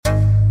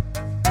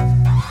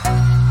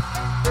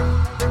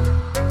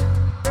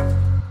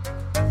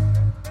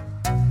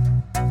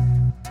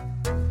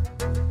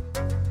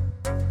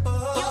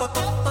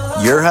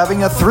you're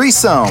having a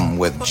threesome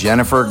with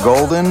Jennifer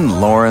Golden,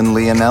 Lauren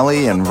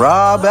Leonelli, and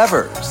Rob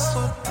Evers.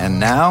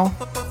 And now,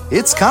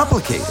 it's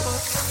complicated.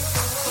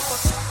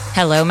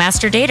 Hello,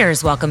 Master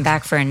Daters. Welcome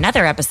back for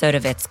another episode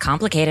of It's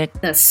Complicated.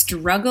 The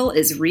struggle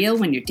is real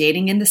when you're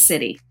dating in the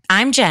city.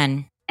 I'm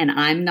Jen. And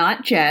I'm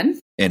not Jen.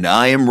 And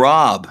I am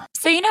Rob.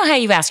 So you know how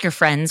you ask your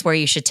friends where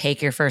you should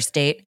take your first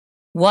date?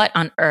 What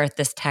on earth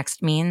this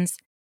text means?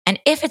 And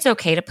if it's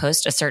okay to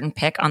post a certain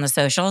pic on the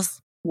socials?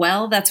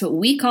 Well, that's what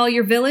we call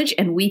your village,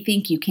 and we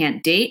think you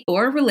can't date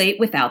or relate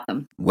without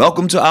them.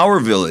 Welcome to our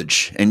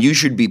village, and you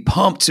should be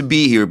pumped to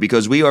be here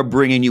because we are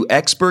bringing you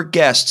expert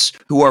guests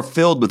who are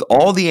filled with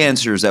all the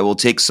answers that will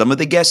take some of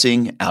the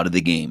guessing out of the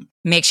game.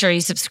 Make sure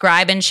you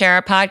subscribe and share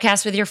our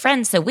podcast with your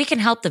friends so we can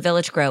help the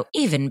village grow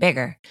even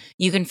bigger.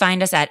 You can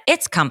find us at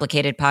It's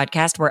Complicated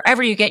Podcast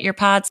wherever you get your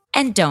pods,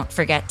 and don't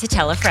forget to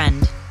tell a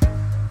friend.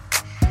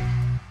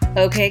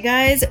 Okay,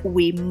 guys,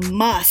 we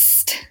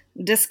must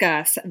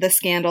discuss the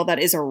scandal that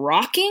is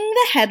rocking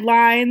the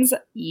headlines.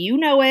 You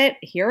know it.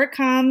 Here it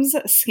comes.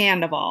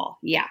 Scandoval.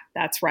 Yeah,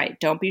 that's right.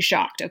 Don't be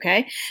shocked,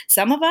 okay?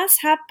 Some of us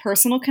have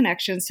personal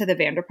connections to the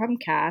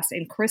Vanderpump cast,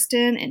 and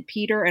Kristen and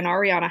Peter and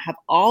Ariana have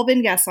all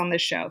been guests on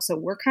this show. So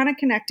we're kind of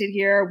connected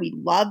here. We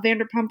love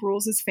Vanderpump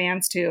Rules as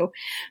fans too,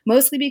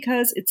 mostly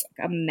because it's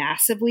a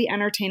massively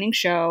entertaining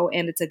show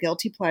and it's a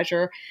guilty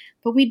pleasure.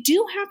 But we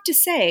do have to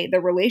say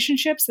the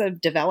relationships that have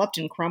developed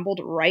and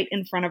crumbled right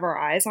in front of our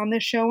eyes on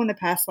this show in the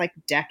past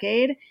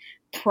decade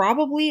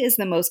probably is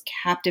the most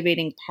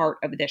captivating part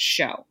of this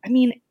show. I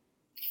mean,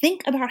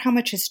 think about how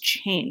much has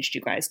changed,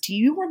 you guys. Do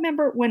you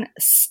remember when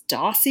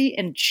Stassi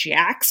and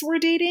Jax were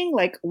dating?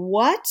 Like,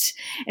 what?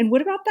 And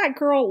what about that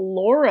girl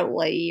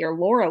Lorelai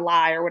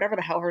or whatever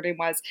the hell her name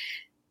was?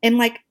 And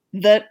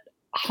the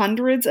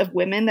hundreds of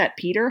women that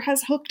Peter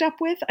has hooked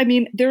up with. I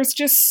mean, there's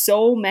just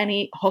so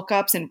many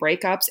hookups and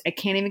breakups. I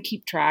can't even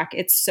keep track.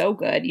 It's so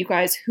good. You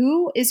guys,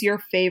 who is your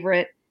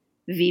favorite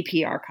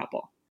VPR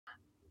couple?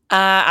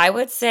 I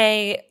would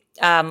say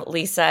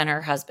Lisa and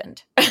her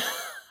husband.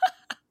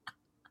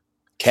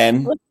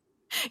 Ken?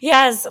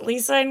 Yes,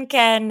 Lisa and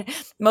Ken,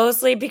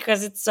 mostly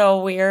because it's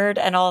so weird.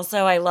 And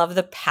also I love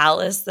the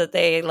palace that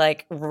they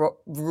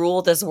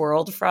rule this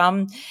world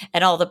from,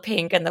 and all the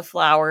pink and the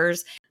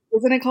flowers.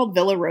 Isn't it called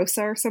Villa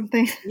Rosa or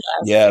something? Yes.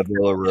 Yeah,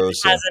 Villa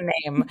Rosa. It has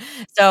a name.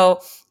 So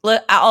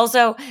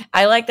also,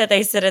 I like that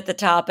they sit at the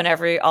top and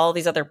all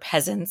these other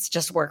peasants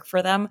just work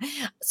for them.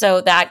 So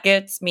that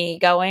gets me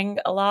going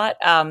a lot.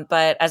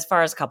 But as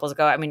far as couples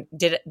go, I mean,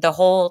 did the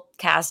whole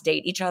cast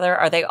date each other?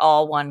 Are they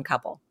all one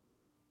couple?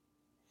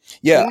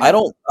 Yeah, I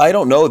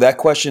don't know. That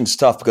question's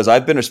tough because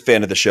I've been a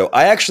fan of the show.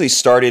 I actually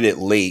started it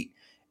late,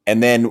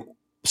 and then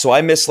so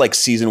I missed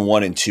season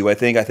 1 and 2. I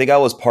think I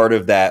was part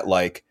of that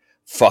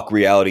fuck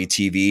reality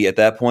TV at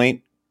that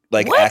point.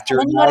 What? Actor.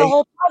 And you had a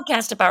whole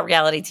podcast about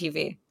reality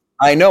TV.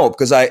 I know,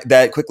 because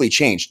that quickly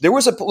changed.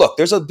 There's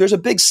a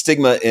big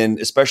stigma in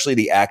especially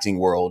the acting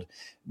world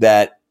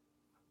that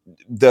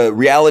the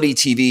reality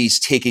TV is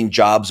taking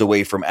jobs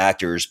away from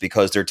actors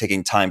because they're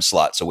taking time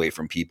slots away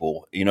from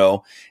people,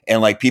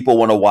 and people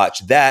want to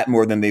watch that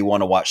more than they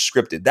want to watch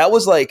scripted. That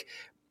was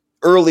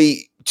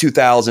early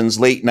 2000s,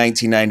 late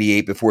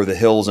 1998, before The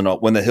Hills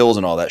when The Hills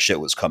and all that shit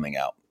was coming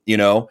out,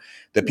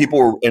 that people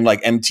were in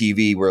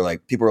MTV where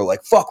people were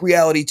fuck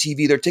reality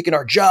TV. They're taking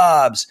our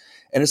jobs.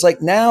 And it's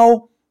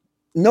now,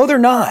 no, they're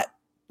not.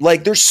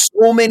 There's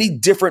so many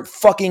different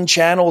fucking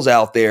channels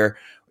out there,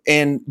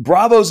 and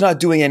Bravo's not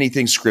doing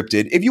anything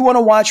scripted. If you want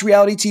to watch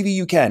reality TV,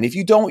 you can. If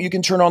you don't, you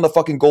can turn on the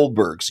fucking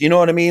Goldbergs. You know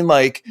what I mean?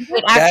 But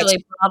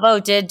actually, Bravo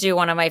did do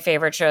one of my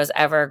favorite shows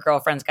ever,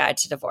 Girlfriend's Guide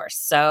to Divorce.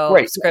 So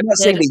right. I'm not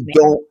saying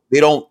they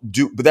don't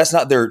do, but that's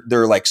not their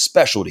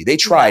specialty. They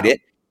tried it.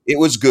 It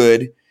was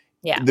good.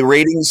 Yeah. The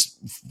ratings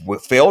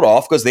failed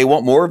off because they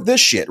want more of this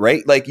shit,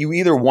 right? You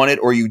either want it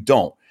or you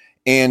don't.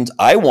 And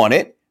I want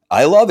it.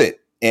 I love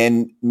it.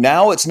 And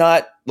now it's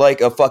not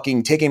a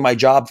fucking taking my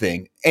job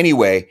thing.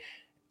 Anyway,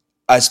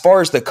 as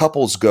far as the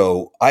couples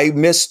go, I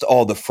missed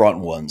all the front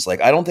ones.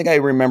 I don't think I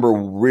remember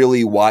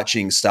really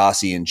watching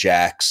Stassi and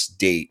Jax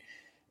date.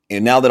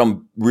 And now that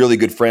I'm really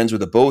good friends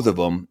with the both of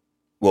them,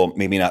 well,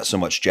 maybe not so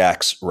much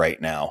Jax right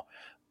now,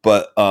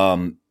 but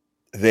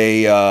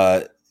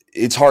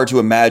it's hard to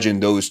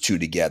imagine those two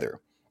together.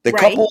 The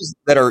couples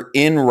that are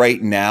in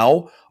right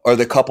now are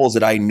the couples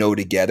that I know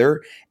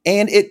together.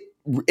 And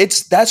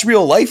that's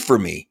real life for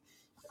me.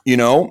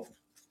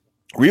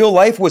 Real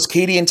life was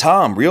Katie and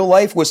Tom. Real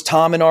life was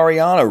Tom and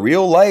Ariana.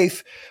 Real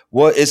life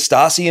is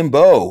Stassi and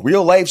Bo.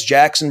 Real life's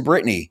Jax and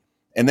Brittany.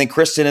 And then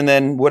Kristen, and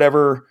then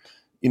whatever,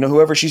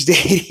 whoever she's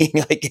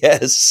dating, I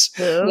guess.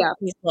 Yeah,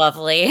 he's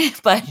lovely.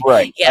 But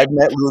right. Yeah. I've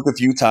met Luke a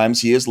few times.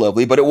 He is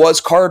lovely, but it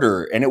was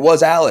Carter and it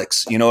was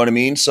Alex. You know what I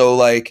mean?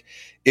 So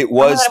it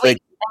was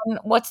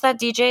what's that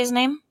DJ's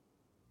name?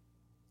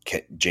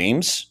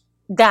 James?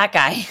 That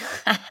guy.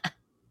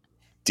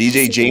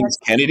 DJ James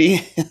Kennedy.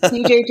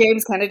 DJ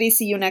James Kennedy.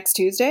 See you next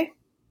Tuesday.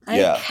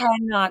 I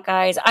cannot,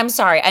 guys. I'm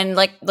sorry. And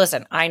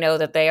listen, I know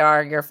that they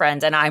are your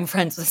friends, and I'm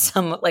friends with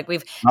some.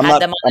 I'm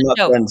not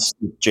friends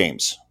with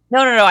James. No,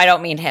 I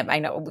don't mean him. I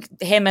know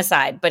him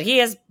aside, but he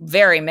is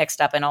very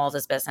mixed up in all of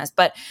his business.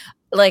 But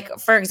like,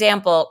 for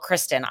example,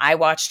 Kristen, I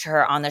watched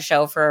her on the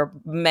show for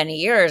many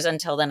years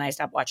until then I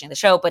stopped watching the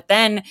show, but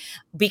then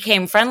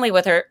became friendly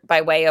with her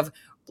by way of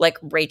like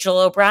Rachel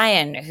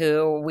O'Brien,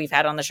 who we've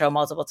had on the show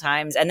multiple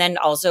times, and then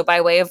also by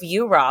way of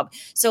you, Rob.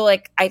 So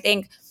like, I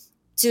think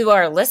to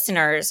our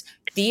listeners,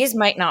 these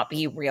might not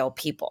be real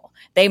people.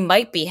 They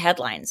might be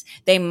headlines.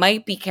 They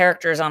might be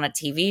characters on a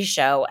TV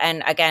show.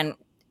 And again,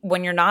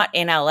 when you're not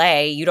in LA,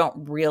 you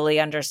don't really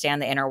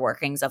understand the inner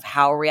workings of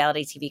how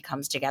reality TV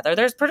comes together.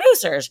 There's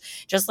producers,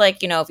 just like,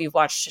 if you've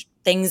watched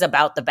things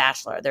about The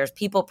Bachelor, there's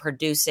people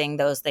producing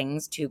those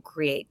things to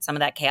create some of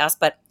that chaos.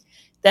 But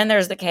then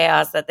there's the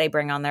chaos that they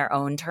bring on their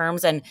own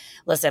terms. And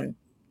listen,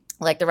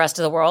 like the rest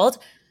of the world,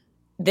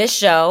 this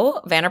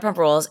show, Vanderpump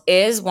Rules,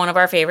 is one of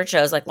our favorite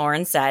shows, like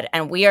Lauren said,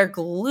 and we are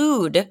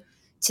glued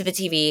to the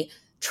TV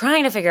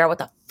trying to figure out what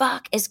the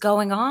fuck is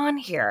going on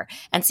here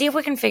and see if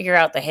we can figure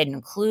out the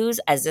hidden clues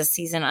as this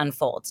season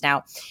unfolds.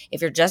 Now,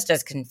 if you're just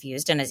as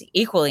confused and as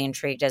equally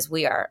intrigued as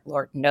we are,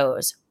 Lord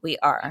knows we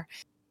are,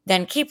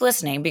 then keep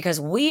listening because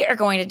we are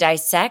going to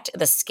dissect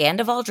the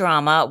Scandoval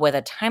drama with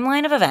a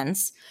timeline of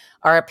events,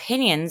 our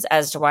opinions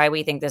as to why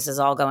we think this is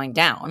all going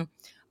down,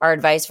 our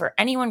advice for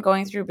anyone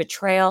going through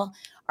betrayal,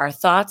 our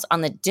thoughts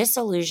on the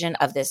disillusion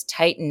of this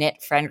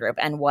tight-knit friend group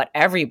and what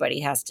everybody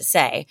has to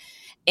say,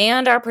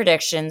 and our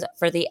predictions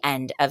for the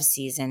end of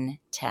season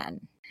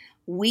 10.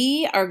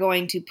 We are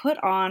going to put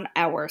on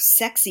our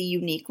sexy,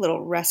 unique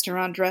little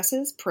restaurant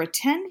dresses,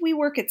 pretend we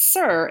work at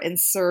Sir, and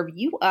serve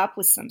you up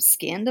with some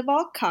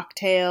Scandoval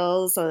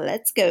cocktails.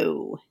 Let's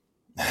go.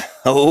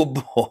 Oh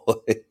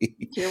boy.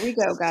 Here we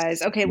go,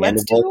 guys. Okay,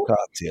 let's do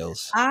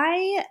cocktails.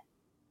 I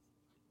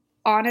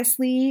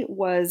honestly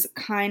was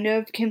kind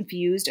of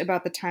confused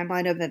about the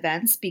timeline of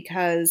events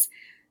because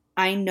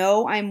I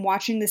know I'm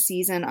watching the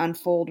season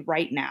unfold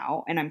right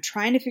now and I'm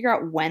trying to figure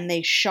out when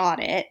they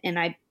shot it, and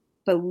I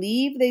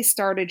believe they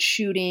started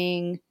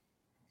shooting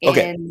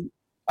in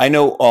I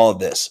know all of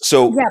this.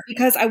 So yeah,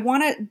 because I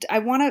want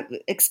to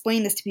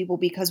explain this to people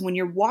because when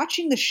you're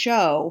watching the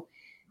show,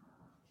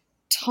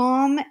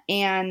 Tom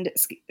and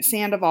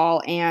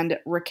Sandoval and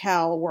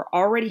Raquel were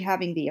already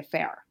having the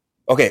affair.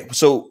 Okay,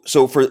 so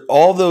for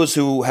all those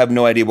who have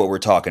no idea what we're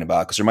talking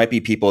about, because there might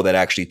be people that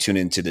actually tune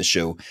into this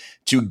show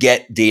to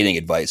get dating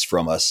advice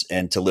from us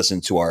and to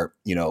listen to our,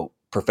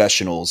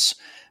 professionals,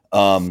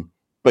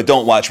 but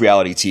don't watch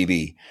reality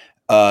TV.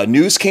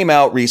 News came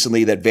out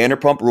recently that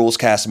Vanderpump Rules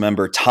cast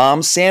member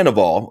Tom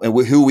Sandoval,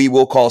 who we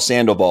will call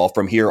Sandoval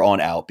from here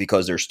on out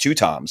because there's two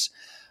Toms,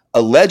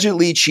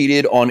 allegedly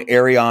cheated on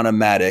Ariana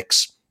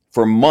Madix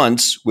for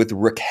months with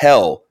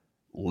Raquel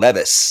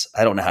Levis.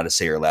 I don't know how to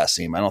say her last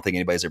name. I don't think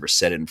anybody's ever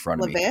said it in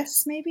front of me.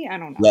 Levis, maybe? I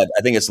don't know.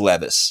 I think it's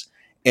Levis.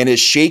 And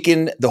it's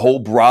shaken the whole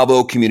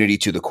Bravo community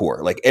to the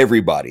core. Like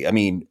everybody. I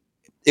mean,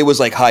 it was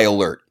like high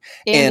alert.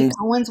 And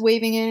Cohen's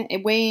weighing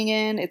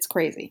in. It's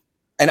crazy.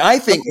 And I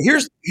think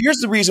here's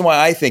the reason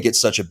why I think it's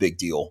such a big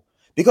deal.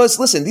 Because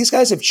listen, these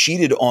guys have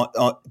cheated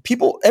on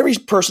people. Every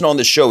person on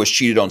this show has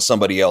cheated on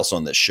somebody else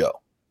on this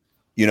show.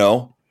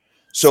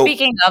 So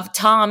speaking of,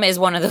 Tom is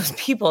one of those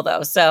people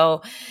though.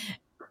 So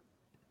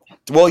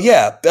well,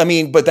 yeah, I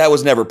mean, but that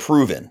was never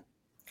proven,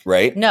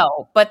 right?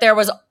 No, but there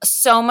was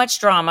so much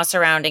drama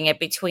surrounding it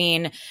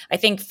between, I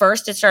think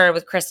first it started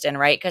with Kristen,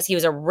 right? Because he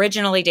was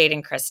originally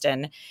dating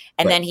Kristen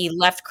and then he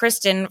left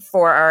Kristen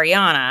for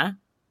Ariana.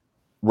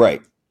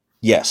 Right.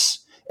 Yes.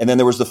 And then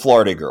there was the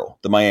Florida girl,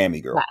 the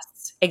Miami girl.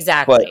 Yes,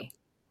 exactly.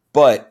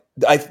 But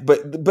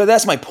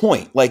that's my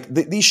point. Like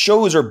these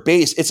shows are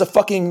based, it's a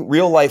fucking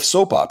real life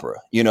soap opera,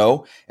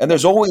 and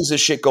there's always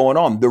this shit going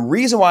on. The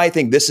reason why I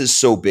think this is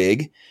so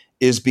big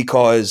is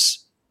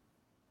because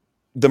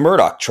the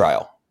Murdoch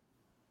trial.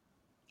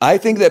 I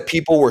think that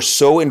people were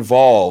so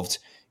involved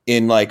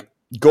in like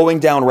going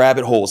down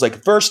rabbit holes.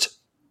 Like first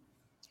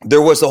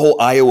there was the whole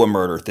Iowa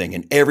murder thing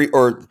and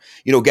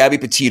Gabby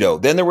Petito.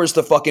 Then there was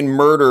the fucking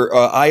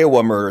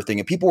Iowa murder thing.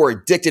 And people were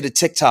addicted to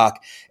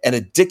TikTok and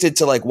addicted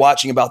to like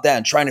watching about that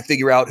and trying to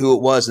figure out who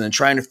it was. And then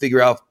trying to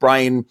figure out if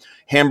Brian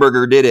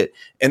Hamburger did it.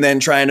 And then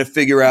trying to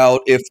figure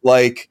out if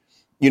like,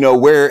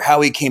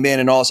 how he came in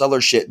and all this other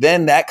shit.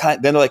 Then then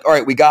they're like, all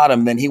right, we got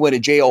him. Then he went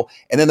to jail.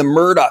 And then the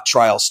Murdoch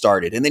trial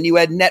started. And then you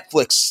had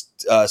Netflix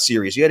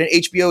series. You had an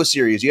HBO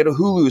series. You had a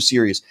Hulu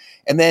series.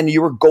 And then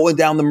you were going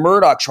down the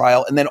Murdoch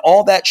trial. And then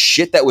all that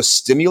shit that was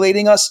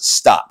stimulating us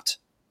stopped.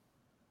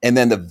 And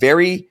then the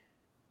very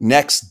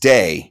next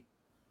day,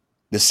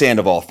 the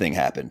Sandoval thing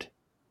happened.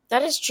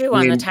 That is true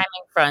on the timing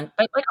front.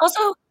 But like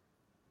also,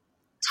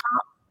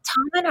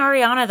 Tom and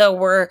Ariana, though,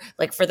 were,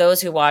 like, for those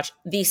who watch,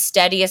 the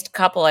steadiest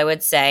couple, I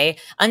would say,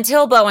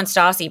 until Beau and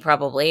Stassi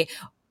probably.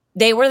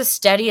 They were the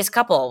steadiest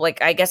couple.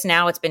 Like, I guess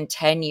now it's been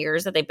 10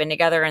 years that they've been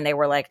together and they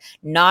were, like,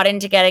 not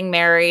into getting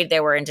married.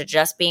 They were into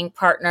just being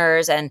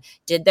partners and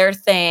did their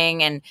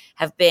thing and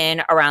have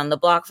been around the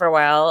block for a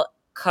while,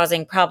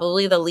 causing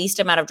probably the least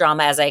amount of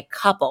drama as a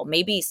couple.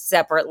 Maybe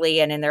separately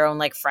and in their own,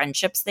 like,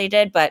 friendships they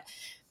did. But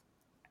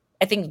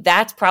I think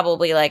that's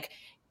probably, like,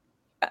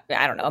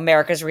 I don't know,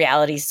 America's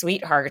reality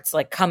sweethearts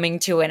like coming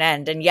to an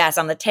end. And yes,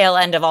 on the tail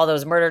end of all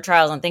those murder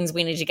trials and things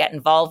we need to get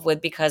involved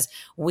with because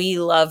we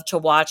love to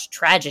watch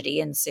tragedy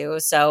ensue.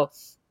 So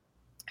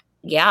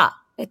yeah,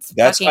 it's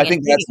fucking I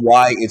think that's intriguing.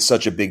 why it's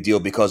such a big deal,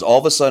 because all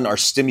of a sudden our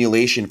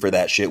stimulation for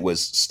that shit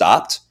was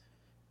stopped.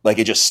 Like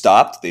it just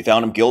stopped. They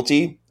found him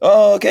guilty.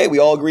 Oh, okay. We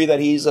all agree that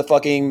he's a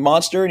fucking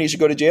monster and he should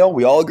go to jail.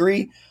 We all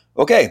agree.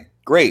 Okay,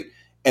 great.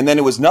 And then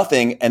it was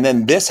nothing. And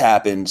then this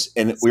happens.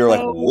 And we were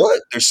like,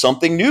 what? There's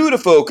something new to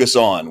focus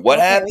on. What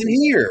happened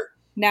here?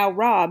 Now,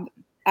 Rob,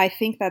 I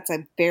think that's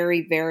a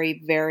very,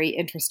 very, very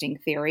interesting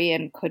theory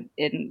and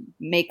it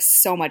makes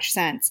so much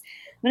sense.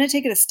 I'm going to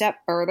take it a step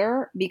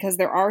further because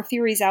there are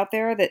theories out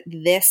there that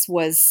this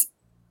was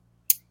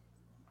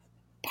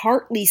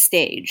partly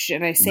staged.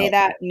 And I say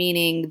that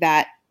meaning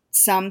that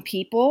some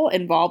people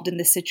involved in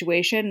this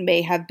situation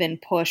may have been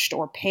pushed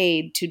or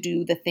paid to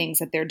do the things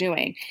that they're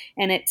doing.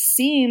 And it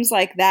seems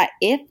like that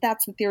if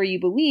that's the theory you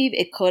believe,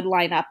 it could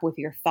line up with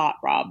your thought,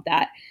 Rob,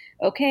 that,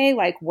 okay,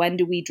 like when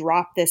do we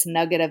drop this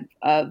nugget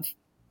of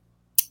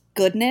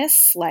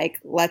goodness? Like,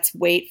 let's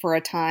wait for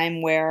a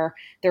time where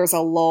there's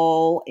a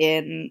lull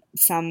in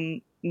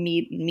some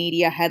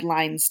media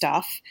headline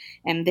stuff,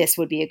 and this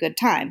would be a good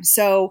time.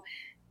 So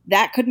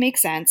that could make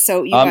sense.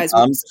 So you guys,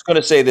 I'm just going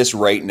to say this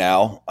right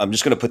now. I'm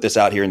just going to put this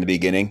out here in the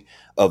beginning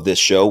of this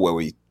show where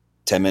we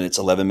 10 minutes,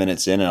 11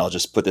 minutes in, and I'll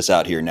just put this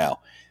out here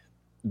now.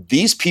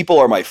 These people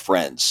are my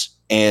friends,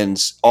 and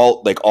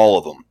all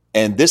of them.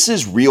 And this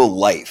is real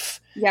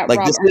life. Yeah, like,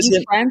 Rob, this are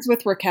you friends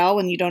with Raquel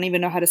when you don't even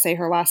know how to say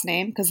her last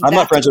name? Because I'm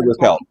not friends with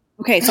Raquel.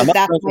 Okay, so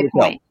that's my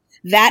point.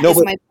 That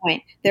is my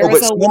point.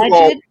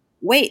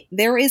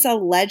 There is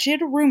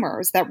alleged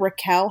rumors that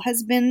Raquel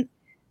has been.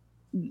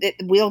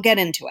 We'll get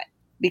into it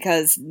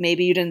because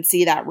maybe you didn't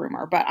see that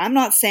rumor, but I'm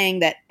not saying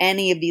that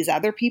any of these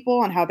other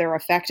people and how they're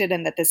affected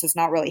and that this is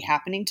not really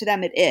happening to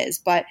them. It is,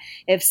 but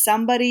if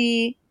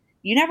somebody,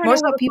 you never know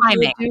what people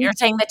timing. do. You're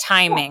saying the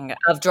timing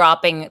of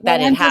dropping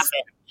that it happened.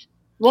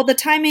 Well, the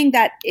timing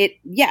that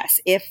yes,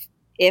 if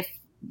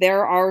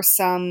there are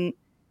some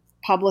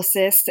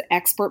publicists,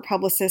 expert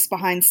publicists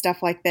behind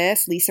stuff like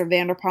this, Lisa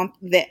Vanderpump,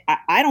 that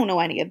I don't know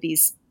any of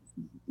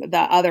the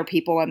other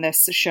people in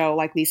this show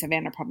like Lisa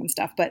Vanderpump and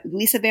stuff, but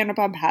Lisa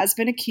Vanderpump has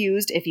been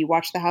accused, if you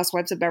watch the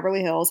Housewives of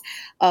Beverly Hills,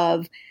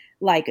 of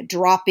like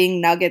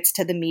dropping nuggets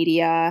to the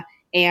media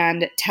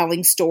and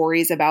telling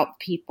stories about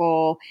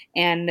people.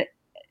 And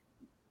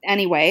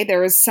anyway,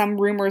 there is some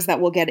rumors that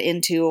we'll get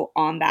into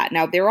on that.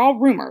 Now, they're all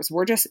rumors.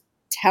 We're just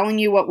telling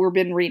you what we've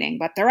been reading,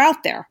 but they're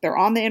out there. They're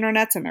on the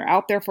internets and they're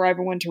out there for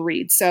everyone to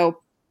read. So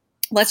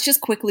let's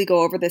just quickly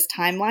go over this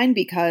timeline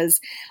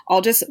because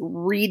I'll just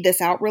read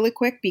this out really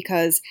quick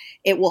because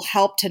it will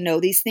help to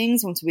know these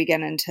things once we get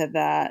into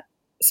the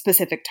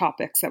specific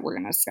topics that we're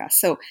going to discuss.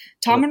 So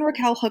Tom and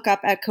Raquel hook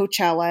up at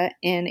Coachella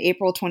in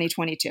April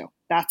 2022.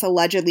 That's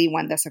allegedly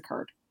when this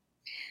occurred.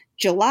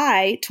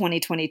 July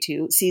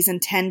 2022, season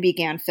 10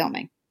 began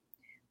filming.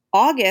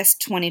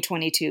 August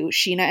 2022,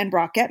 Sheena and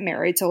Brock get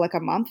married. So like a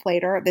month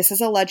later, this is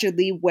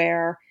allegedly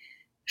where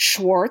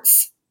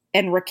Schwartz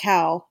and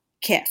Raquel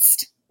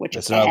kissed. Which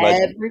that's not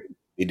alleged.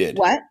 They did.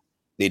 What?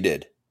 They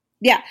did.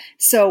 Yeah.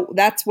 So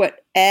that's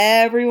what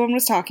everyone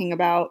was talking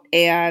about.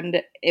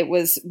 And it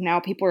was now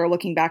people are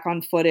looking back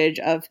on footage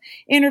of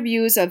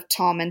interviews of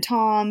Tom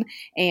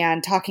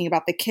and talking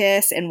about the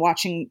kiss and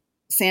watching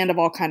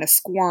Sandoval kind of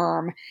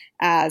squirm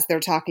as they're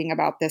talking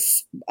about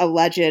this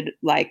alleged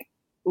like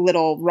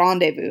little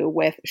rendezvous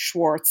with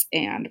Schwartz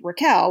and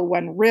Raquel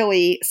when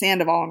really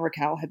Sandoval and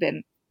Raquel had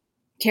been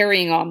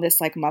carrying on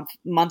this like month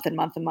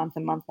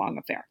long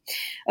affair.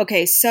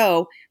 Okay,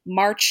 so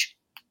March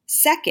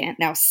 2nd,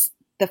 now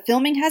the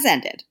filming has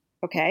ended,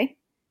 okay?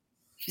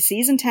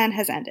 Season 10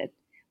 has ended,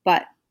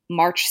 but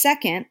March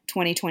 2nd,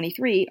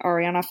 2023,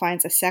 Ariana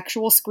finds a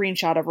sexual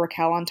screenshot of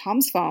Raquel on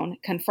Tom's phone,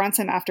 confronts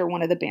him after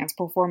one of the band's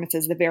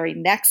performances. The very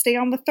next day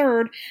on the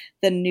 3rd,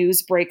 the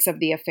news breaks of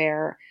the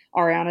affair.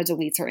 Ariana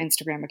deletes her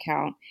Instagram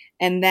account.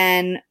 And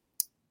then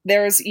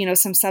there's,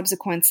 some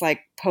subsequent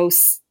like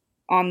posts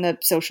on the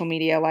social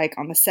media, like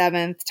on the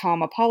 7th,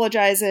 Tom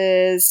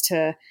apologizes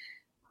to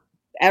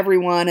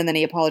everyone and then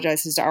he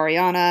apologizes to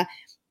Ariana.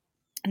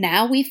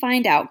 Now we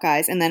find out,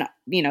 guys, and then,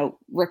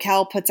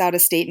 Raquel puts out a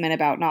statement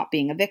about not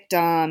being a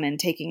victim and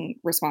taking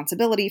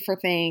responsibility for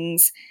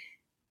things.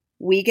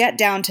 We get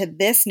down to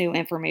this new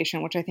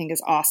information, which I think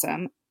is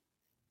awesome.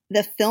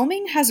 The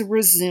filming has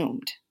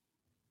resumed.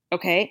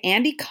 Okay.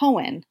 Andy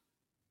Cohen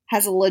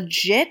has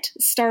legit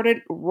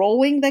started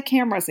rolling the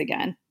cameras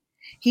again.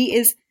 He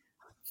is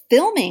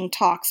filming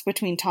talks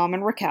between Tom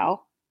and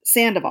Raquel,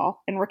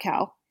 Sandoval and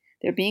Raquel.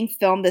 They're being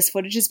filmed. This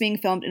footage is being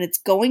filmed, and it's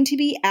going to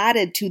be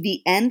added to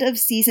the end of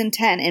season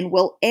 10 and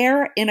will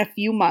air in a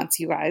few months,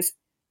 you guys.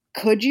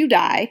 Could you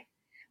die?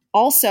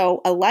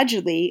 Also,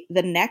 allegedly,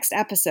 the next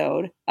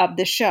episode of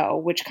the show,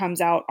 which comes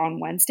out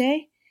on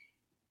Wednesday,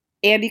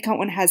 Andy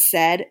Cohen has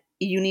said,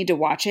 you need to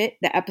watch it.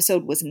 The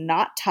episode was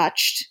not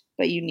touched,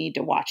 but you need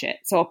to watch it.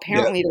 So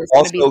apparently there's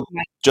going to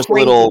be just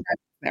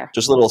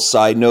a little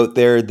side note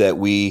there that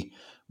we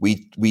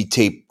we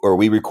tape or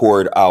we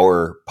record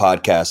our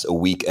podcast a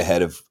week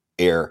ahead of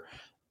air.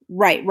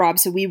 Right, Rob.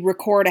 So we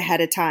record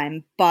ahead of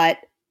time. But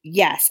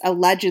yes,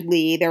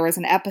 allegedly there was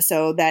an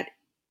episode that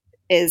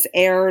is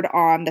aired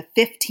on the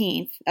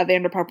 15th of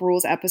Vanderpump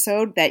Rules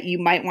episode that you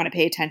might want to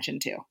pay attention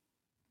to.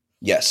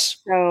 Yes.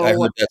 So I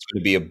heard that's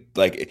going to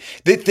be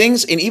the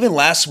things. And even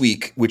last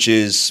week, what's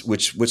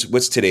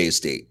today's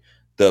date?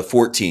 The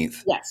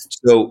 14th. yes.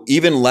 So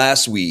even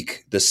last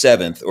week, the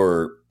 7th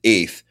or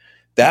 8th,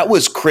 that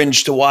was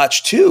cringe to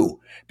watch too.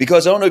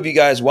 Because I don't know if you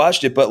guys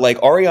watched it, but like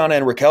Ariana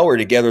and Raquel were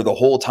together the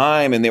whole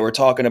time, and they were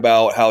talking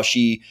about how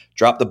she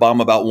dropped the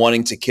bomb about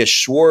wanting to kiss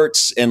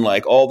Schwartz and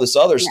like all this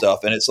other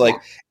stuff. And it's like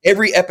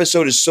every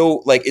episode is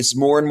so like it's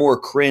more and more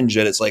cringe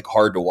that it's like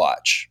hard to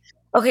watch.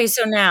 Okay,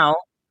 so now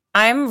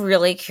I'm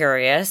really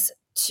curious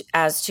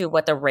as to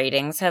what the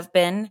ratings have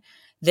been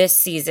this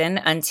season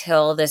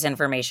until this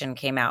information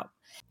came out.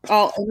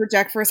 I'll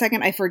interject for a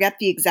second. I forget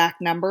the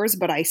exact numbers,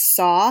 but I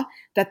saw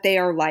that they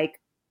are like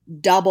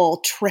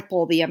double,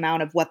 triple the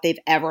amount of what they've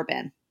ever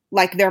been.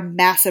 Like they're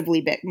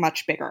massively big,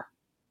 much bigger.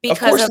 Of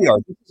course they are.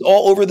 It's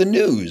all over the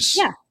news.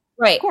 Yeah.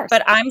 Right.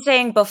 But I'm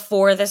saying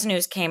before this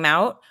news came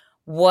out,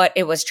 what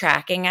it was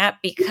tracking at,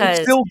 because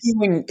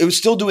it was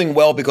still doing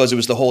well because it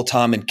was the whole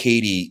Tom and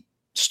Katie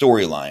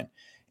storyline.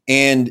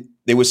 And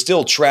they was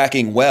still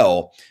tracking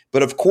well.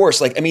 But of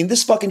course, like, I mean,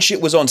 this fucking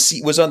shit was on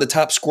the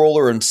top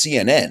scroller on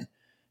CNN.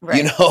 Right.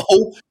 You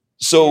know?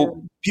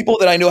 So people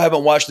that I know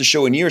haven't watched the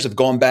show in years have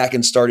gone back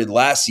and started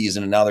last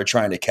season, and now they're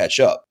trying to catch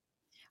up.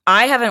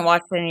 I haven't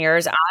watched it in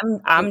years.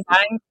 I'm dying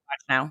to watch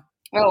now.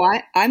 Oh,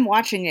 I'm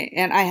watching it,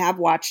 and I have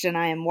watched and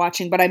I am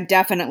watching, but I'm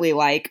definitely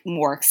like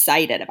more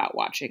excited about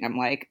watching. I'm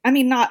like, I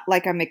mean, not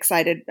like I'm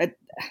excited.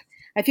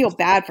 I feel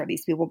bad for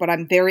these people, but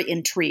I'm very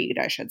intrigued,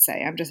 I should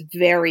say. I'm just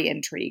very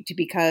intrigued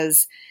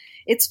because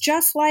it's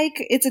just like,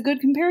 it's a good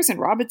comparison,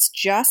 Rob. It's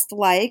just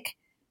like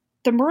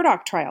the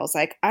Murdoch trials.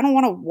 Like, I don't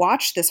want to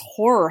watch this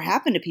horror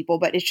happen to people,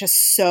 but it's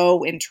just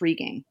so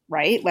intriguing,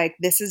 right? Like,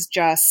 this is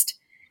just,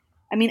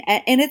 I mean,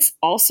 and it's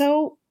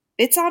also,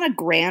 it's on a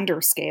grander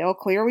scale.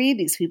 Clearly,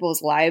 these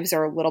people's lives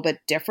are a little bit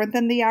different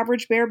than the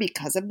average bear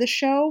because of the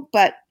show,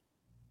 but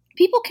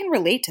people can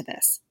relate to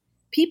this.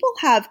 People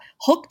have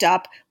hooked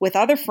up with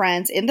other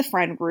friends in the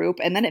friend group,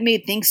 and then it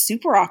made things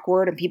super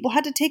awkward, and people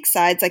had to take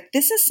sides. Like,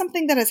 this is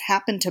something that has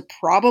happened to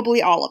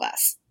probably all of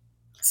us.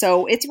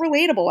 So it's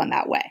relatable in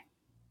that way.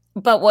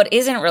 But what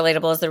isn't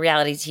relatable is the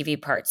reality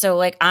TV part. So,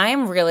 like,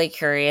 I'm really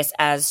curious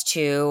as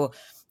to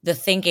the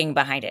thinking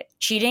behind it.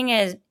 Cheating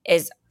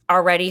is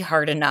already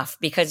hard enough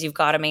because you've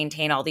got to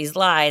maintain all these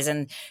lies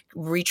and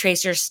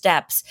retrace your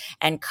steps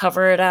and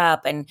cover it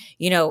up and,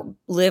 you know,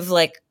 live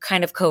like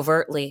kind of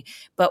covertly.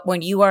 But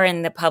when you are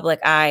in the public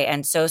eye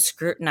and so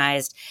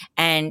scrutinized,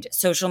 and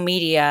social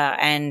media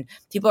and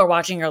people are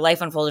watching your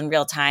life unfold in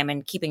real time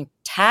and keeping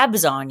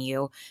tabs on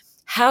you,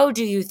 how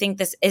do you think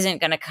this isn't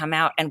going to come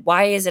out? And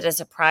why is it a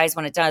surprise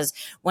when it does,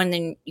 when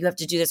then you have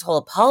to do this whole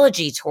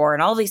apology tour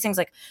and all these things?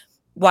 Like,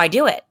 why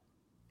do it?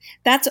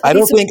 I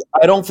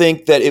don't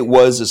think that it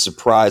was a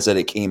surprise that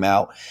it came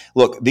out.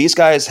 Look, these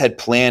guys had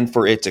planned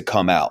for it to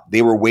come out.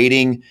 They were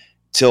waiting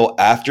till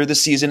after the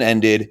season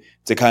ended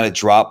to kind of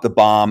drop the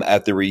bomb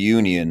at the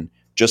reunion,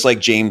 just like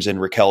James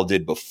and Raquel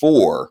did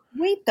before.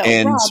 Wait, though,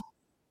 and Rob.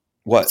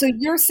 What? So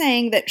you're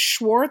saying that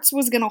Schwartz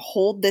was going to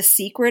hold this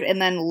secret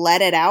and then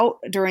let it out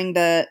during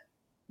the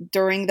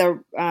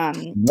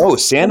no,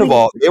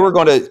 Sandoval, they were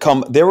going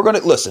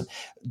to listen,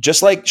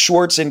 just like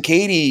Schwartz and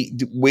Katie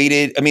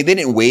waited. I mean, they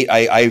didn't wait.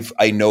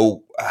 I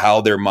know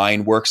how their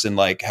mind works and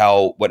like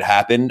what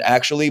happened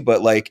actually,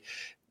 but like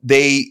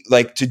they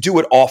like to do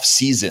it off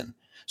season.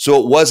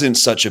 So it wasn't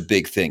such a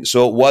big thing.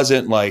 So it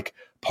wasn't like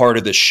part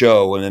of the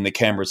show and then the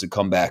cameras would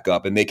come back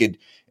up and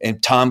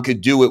and Tom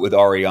could do it with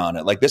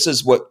Ariana. Like this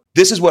is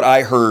what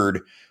I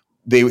heard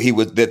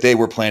that they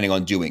were planning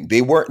on doing.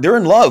 They're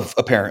in love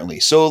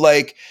apparently. So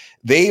like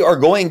they are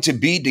going to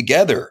be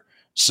together.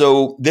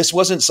 So this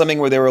wasn't something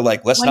where they were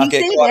like, let's not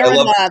get caught. They're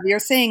in love. You're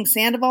saying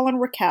Sandoval and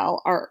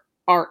Raquel are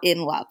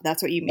in love.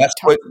 That's what you mean.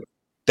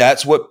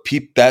 That's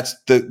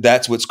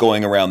what's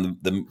going around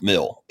the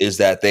mill is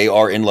that they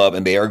are in love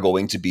and they are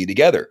going to be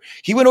together.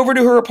 He went over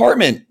to her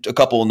apartment a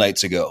couple of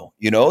nights ago,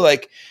 you know,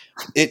 like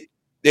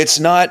it's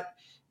not.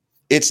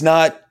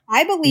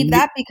 I believe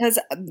that because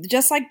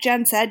just like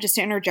Jen said, just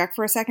to interject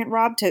for a second,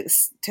 Rob,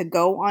 to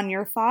go on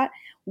your thought,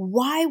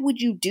 why would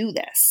you do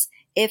this?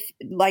 If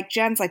like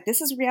Jen's like,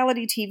 this is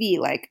reality TV.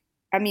 Like,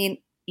 I mean,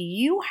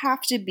 you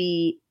have to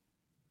be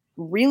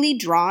really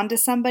drawn to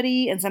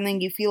somebody and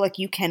something you feel like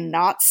you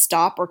cannot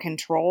stop or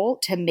control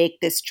to make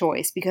this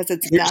choice because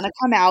it's going to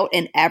come out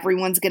and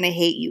everyone's going to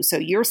hate you. So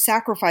you're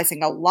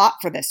sacrificing a lot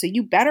for this. So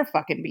you better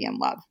fucking be in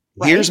love.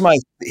 Right?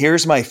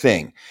 Here's my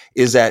thing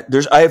is that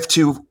I have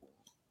two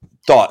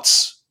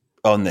thoughts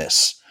on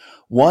this.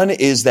 One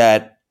is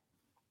that,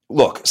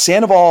 look,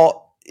 Sandoval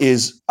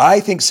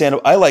I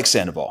like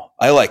Sandoval.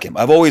 I like him.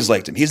 I've always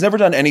liked him. He's never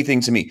done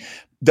anything to me.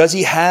 Does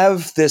he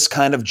have this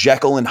kind of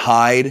Jekyll and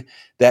Hyde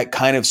that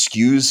kind of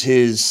skews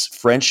his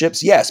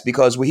friendships? Yes,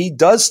 because when he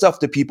does stuff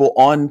to people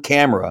on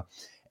camera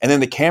and then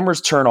the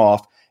cameras turn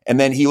off and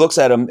then he looks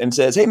at them and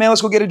says, hey man,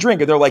 let's go get a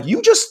drink. And they're like,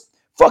 you just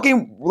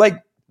fucking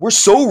like, we're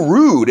so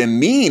rude and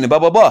mean and blah,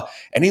 blah, blah.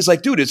 And he's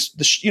like, dude, it's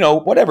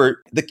the,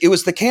 whatever. It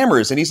was the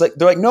cameras. And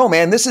they're like, no,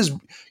 man,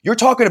 you're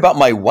talking about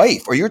my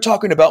wife or you're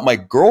talking about my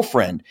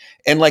girlfriend.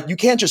 And like, you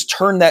can't just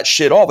turn that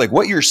shit off. Like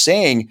what you're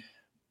saying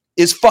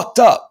is fucked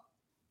up,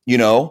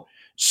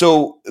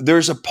 So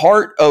there's a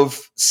part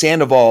of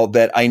Sandoval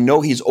that I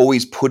know he's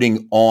always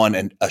putting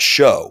on a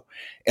show.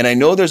 And I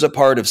know there's a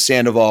part of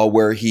Sandoval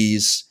where he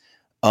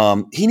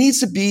needs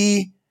to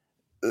be,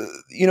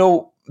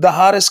 the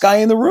hottest guy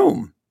in the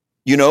room.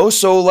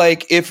 So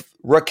like if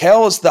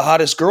Raquel is the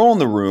hottest girl in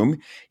the room,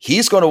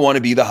 he's going to want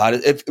to be the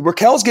hottest. If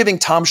Raquel's giving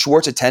Tom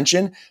Schwartz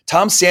attention,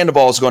 Tom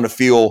Sandoval is going to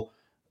feel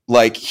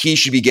like he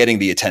should be getting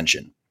the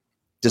attention.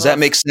 Does that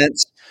make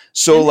sense?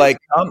 So like,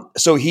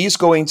 so he's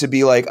going to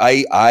be like,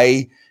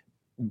 I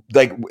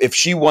like if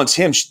she wants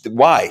him,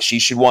 why? She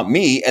should want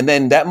me. And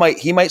then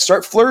he might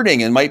start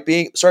flirting and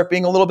start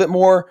being a little bit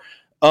more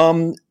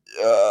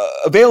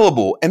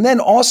available. And then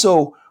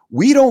also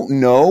we don't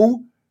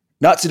know,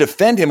 not to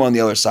defend him on the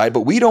other side,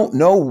 but we don't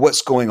know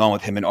what's going on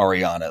with him and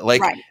Ariana.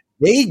 Like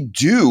they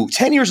do.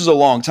 10 years is a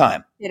long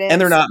time and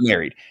they're not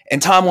married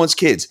and Tom wants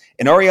kids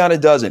and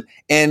Ariana doesn't.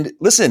 And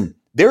listen,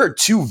 there are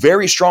two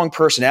very strong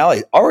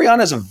personalities. Ariana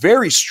has a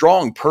very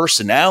strong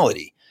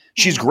personality.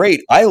 She's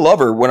great. I love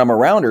her when I'm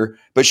around her,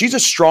 but she's a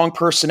strong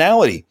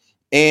personality.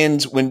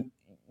 And when,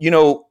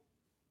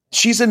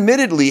 she's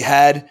admittedly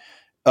had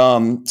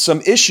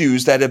some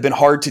issues that have been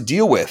hard to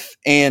deal with.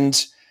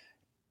 And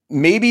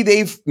maybe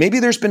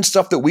there's been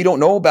stuff that we don't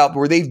know about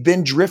where they've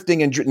been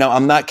drifting now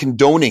I'm not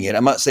condoning it.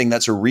 I'm not saying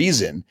that's a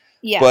reason,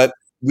 but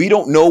we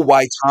don't know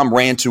why Tom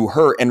ran to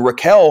her, and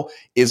Raquel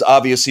is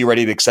obviously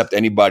ready to accept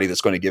anybody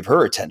that's going to give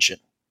her attention.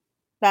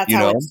 That's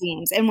how it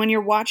seems. And when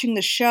you're watching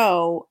the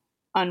show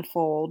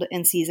unfold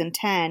in season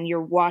 10, you're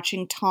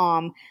watching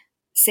Tom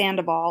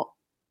Sandoval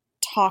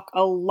talk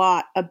a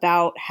lot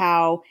about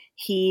how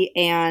he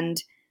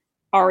and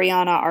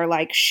Ariana are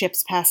like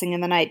ships passing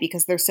in the night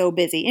because they're so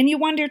busy. And you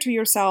wonder to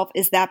yourself,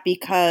 is that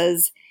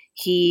because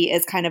he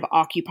is kind of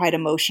occupied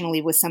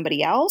emotionally with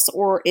somebody else?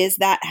 Or is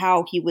that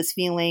how he was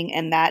feeling?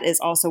 And that is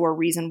also a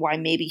reason why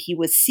maybe he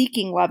was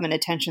seeking love and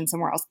attention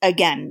somewhere else.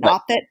 Again,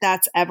 not that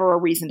that's ever a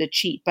reason to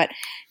cheat, but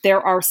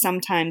there are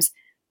sometimes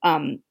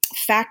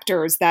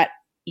factors that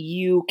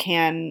you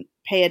can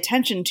pay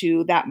attention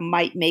to that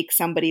might make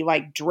somebody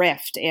like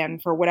drift.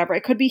 And for whatever,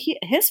 it could be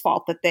his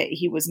fault that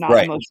he was not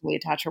emotionally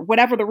attached or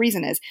whatever the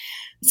reason is.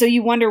 So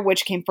you wonder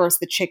which came first,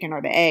 the chicken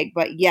or the egg.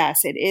 But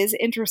yes, it is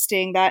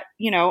interesting that,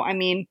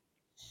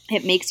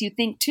 it makes you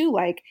think too,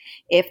 like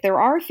if there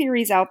are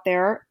theories out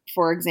there,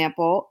 for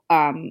example,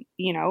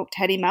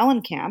 Teddy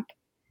Mellencamp,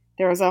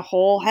 there's a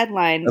whole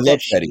headline I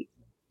love Teddy.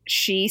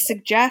 She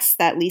suggests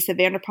that Lisa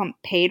Vanderpump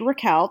paid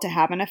Raquel to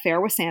have an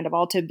affair with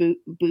Sandoval to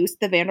boost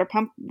the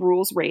Vanderpump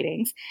Rules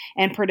ratings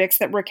and predicts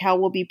that Raquel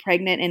will be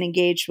pregnant and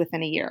engaged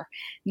within a year.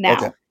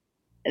 Now,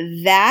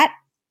 that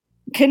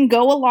can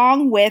go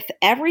along with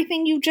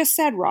everything you just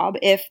said, Rob.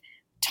 If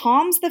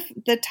Tom's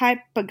the type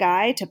of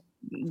guy to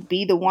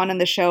be the one in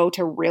the show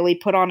to really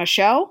put on a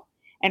show,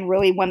 and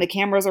really when the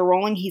cameras are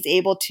rolling, he's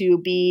able to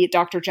be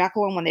Dr.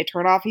 Jekyll, and when they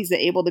turn off, he's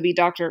able to be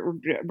Dr.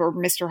 or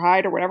Mr.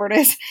 Hyde or whatever it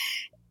is.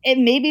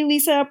 And maybe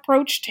Lisa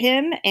approached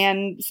him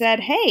and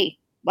said, hey,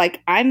 like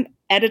I'm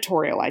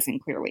editorializing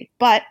clearly.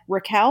 But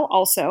Raquel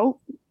also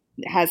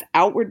has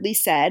outwardly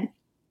said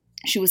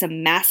she was a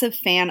massive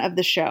fan of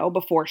the show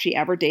before she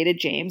ever dated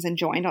James and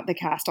joined the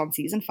cast on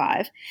season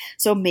 5.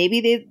 So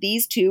maybe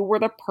these two were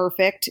the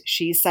perfect,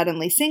 she's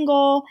suddenly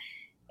single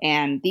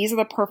and these are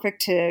the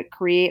perfect to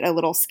create a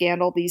little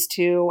scandal. These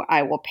two,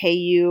 I will pay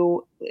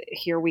you.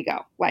 Here we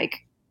go.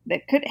 Like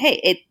that could,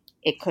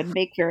 it could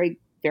make very,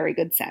 very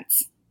good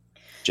sense.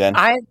 Jen?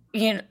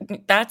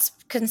 That's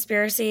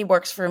conspiracy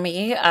works for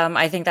me.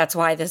 I think that's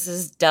why this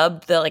is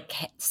dubbed the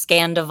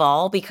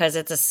Scandoval, because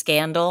it's a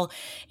scandal.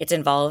 It's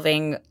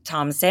involving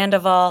Tom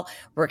Sandoval.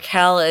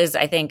 Raquel is,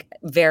 I think,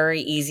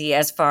 very easy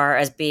as far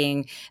as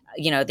being,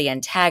 the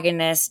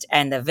antagonist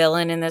and the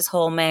villain in this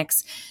whole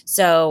mix.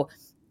 So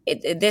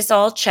this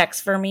all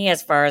checks for me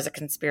as far as a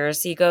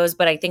conspiracy goes.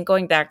 But I think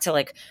going back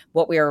to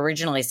what we were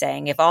originally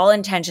saying, if all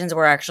intentions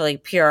were actually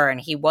pure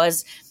and he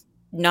was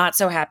not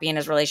so happy in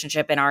his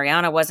relationship and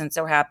Ariana wasn't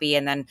so happy,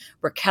 and then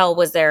Raquel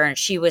was there and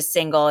she was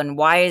single, and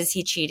why is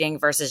he cheating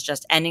versus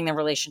just ending the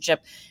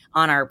relationship?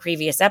 On our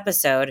previous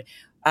episode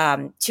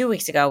 2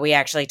 weeks ago, we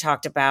actually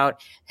talked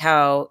about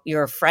how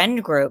your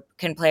friend group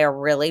can play a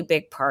really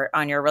big part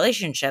on your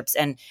relationships.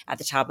 And at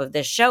the top of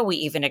this show, we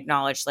even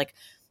acknowledged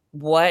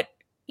what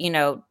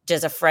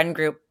does a friend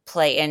group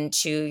play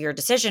into your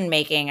decision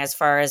making as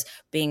far as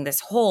being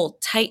this whole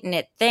tight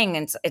knit thing.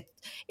 And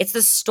it's the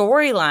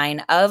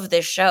storyline of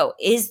this show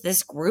is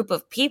this group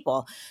of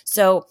people.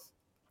 So,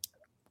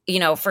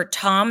 for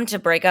Tom to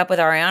break up with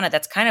Ariana,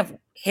 that's kind of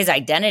his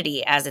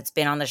identity as it's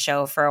been on the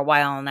show for a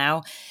while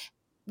now.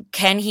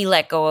 can he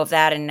let go of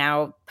that? And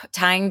now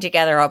tying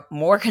together up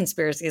more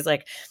conspiracies,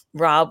 like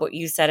Rob, what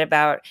you said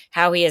about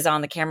how he is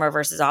on the camera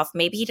versus off,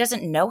 maybe he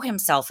doesn't know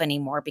himself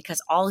anymore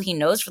because all he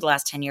knows for the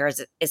last 10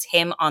 years is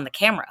him on the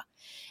camera.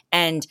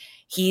 And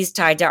he's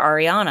tied to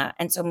Ariana.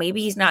 And so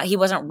maybe he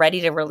wasn't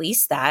ready to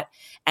release that.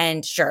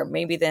 And sure,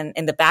 maybe then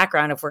in the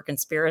background, if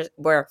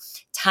we're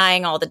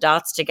tying all the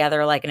dots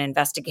together like an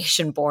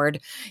investigation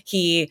board,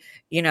 he,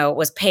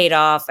 was paid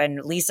off,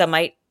 and Lisa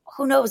might,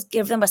 who knows,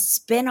 give them a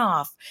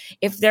spin-off.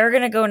 If they're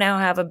going to go now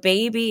have a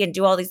baby and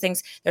do all these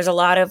things, there's a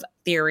lot of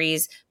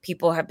theories.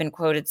 People have been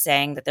quoted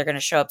saying that they're going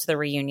to show up to the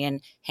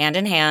reunion hand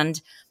in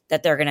hand,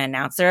 that they're going to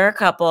announce they're a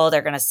couple,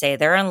 they're going to say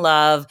they're in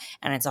love,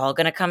 and it's all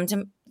going to come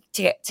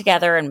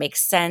together and make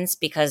sense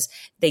because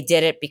they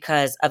did it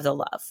because of the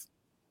love.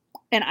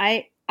 And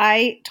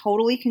I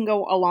totally can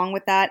go along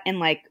with that.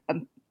 And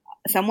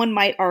someone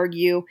might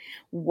argue,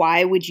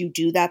 why would you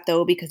do that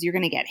though? Because you're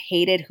going to get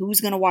hated.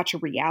 Who's going to watch a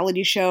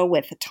reality show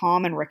with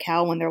Tom and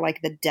Raquel when they're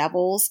like the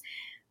devils?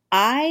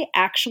 I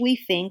actually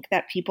think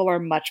that people are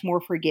much more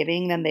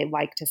forgiving than they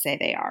like to say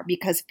they are,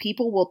 because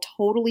people will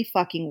totally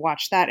fucking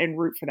watch that and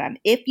root for them.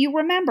 If you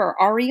remember,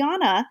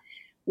 Ariana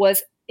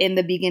was in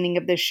the beginning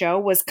of the show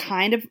was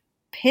kind of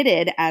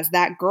pitted as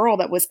that girl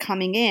that was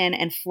coming in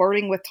and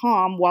flirting with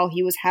Tom while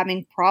he was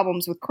having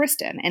problems with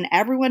Kristen. And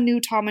everyone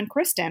knew Tom and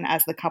Kristen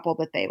as the couple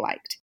that they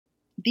liked.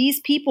 These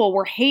people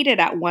were hated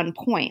at one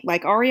point.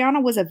 Like,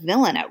 Ariana was a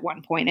villain at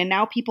one point, and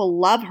now people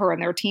love her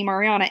and they're Team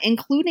Ariana,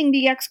 including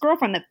the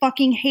ex-girlfriend that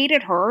fucking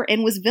hated her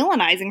and was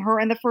villainizing her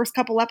in the first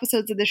couple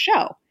episodes of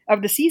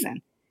the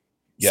season.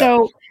 Yeah.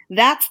 So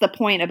that's the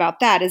point about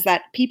that, is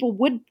that people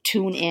would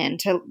tune in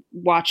to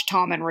watch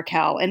Tom and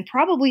Raquel and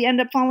probably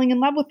end up falling in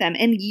love with them.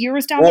 And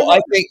years down the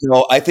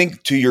road. I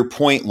think to your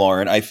point,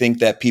 Lauren, I think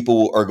that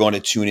people are going to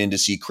tune in to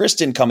see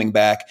Kristen coming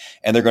back,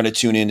 and they're going to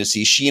tune in to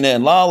see Sheena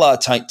and Lala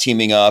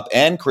teaming up,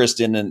 and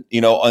Kristen and,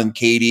 and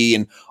Katie,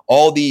 and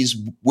all these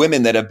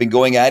women that have been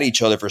going at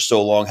each other for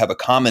so long have a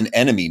common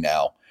enemy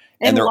now.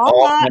 And they're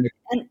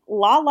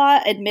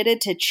Lala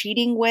admitted to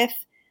cheating with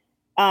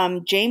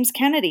James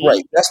Kennedy.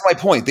 Right. That's my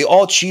point. They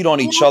all cheat on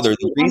each other.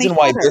 The reason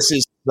why this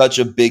is such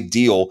a big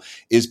deal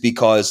is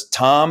because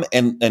Tom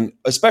and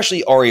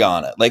especially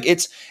Ariana,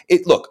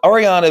 look,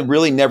 Ariana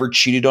really never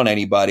cheated on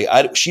anybody.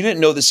 She didn't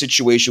know the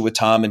situation with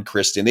Tom and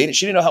Kristen.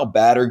 She didn't know how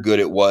bad or good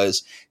it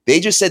was. They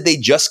just said they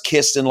just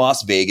kissed in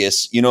Las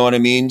Vegas. You know what I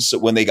mean? So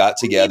when they got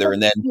together,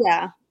 and then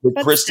with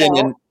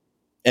Kristen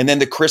and then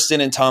the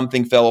Kristen and Tom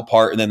thing fell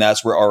apart, and then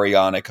that's where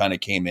Ariana kind of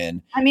came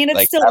in. I mean,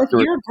 it's still, if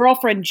your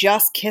girlfriend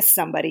just kissed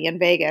somebody in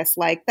Vegas,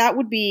 that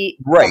would be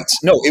right.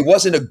 No, it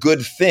wasn't a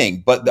good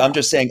thing. But I'm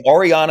just saying,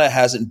 Ariana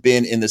hasn't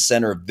been in the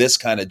center of this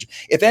kind of.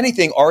 If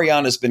anything,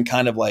 Ariana's been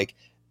kind of like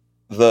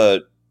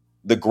the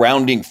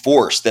grounding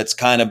force that's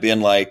kind of been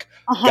like,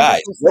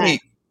 100%.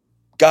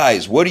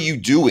 What are you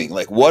doing?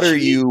 What are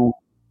you?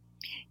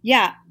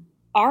 Yeah,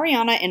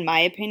 Ariana, in my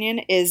opinion,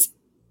 is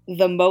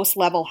the most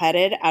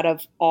level-headed out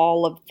of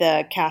all of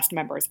the cast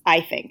members. I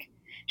think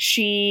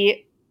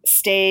she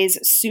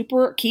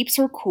keeps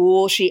her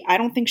cool. I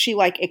don't think she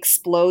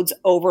explodes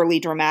overly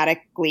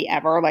dramatically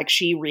ever.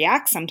 She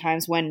reacts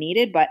sometimes when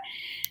needed, but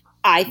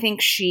I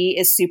think she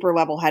is super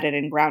level-headed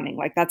and grounding.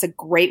 That's a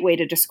great way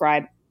to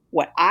describe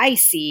what I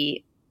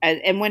see.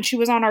 And when she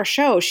was on our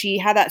show, she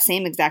had that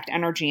same exact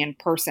energy in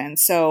person.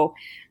 So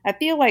I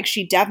feel like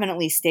she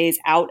definitely stays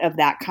out of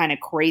that kind of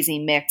crazy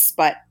mix.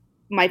 But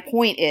my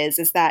point is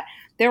that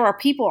there are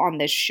people on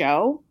this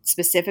show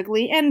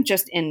specifically, and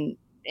just in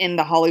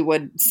the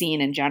Hollywood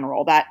scene in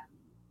general, that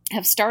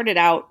have started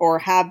out or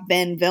have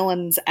been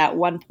villains at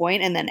one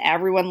point, and then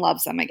everyone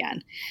loves them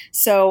again.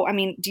 So, I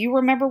mean, do you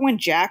remember when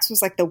Jax was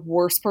the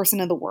worst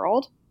person in the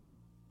world?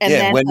 And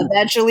then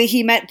eventually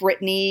he met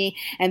Brittany,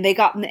 and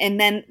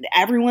then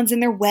everyone's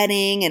in their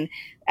wedding, and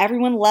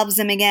everyone loves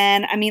him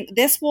again. I mean,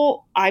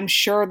 I'm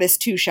sure this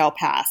too shall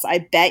pass.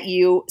 I bet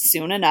you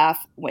soon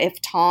enough,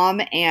 if Tom,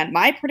 and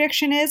my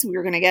prediction is,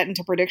 we're going to get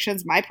into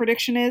predictions. My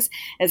prediction is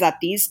that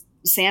these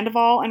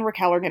Sandoval and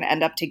Raquel are going to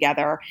end up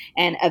together,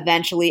 and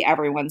eventually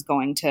everyone's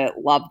going to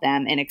love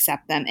them and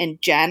accept them.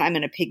 And Jen, I'm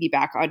going to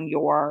piggyback on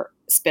your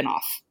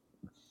spinoff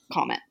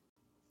comment.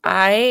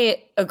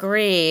 I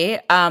agree.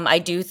 I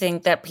do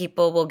think that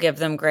people will give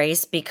them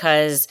grace,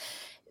 because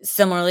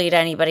similarly to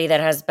anybody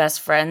that has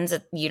best friends,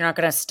 you're not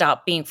going to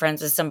stop being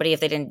friends with somebody if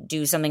they didn't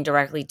do something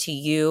directly to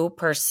you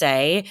per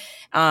se,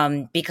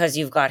 because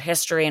you've got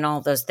history and all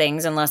of those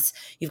things, unless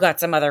you've got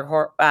some other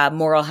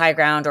moral high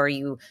ground, or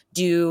you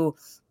do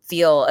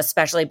feel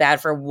especially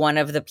bad for one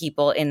of the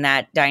people in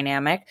that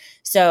dynamic.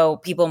 So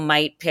people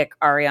might pick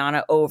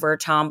Ariana over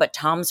Tom, but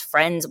Tom's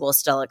friends will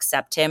still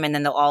accept him, and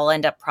then they'll all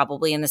end up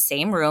probably in the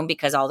same room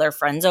because all their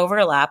friends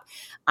overlap.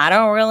 I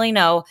don't really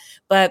know,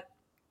 but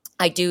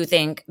I do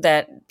think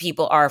that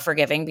people are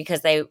forgiving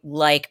because they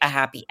like a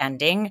happy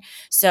ending.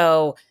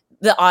 So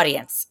the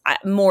audience,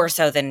 more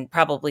so than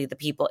probably the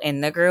people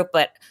in the group,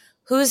 but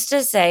who's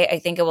to say? I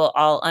think it will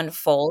all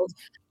unfold.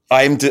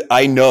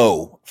 I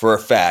know for a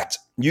fact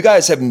you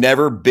guys have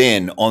never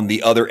been on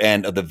the other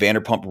end of the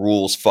Vanderpump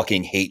Rules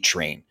fucking hate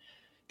train.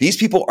 These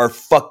people are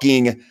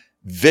fucking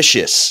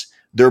vicious.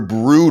 They're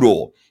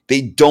brutal.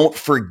 They don't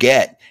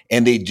forget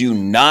and they do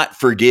not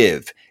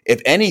forgive.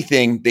 If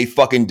anything, they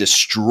fucking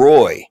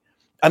destroy.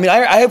 I mean,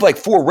 I have like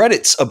 4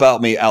 Reddits about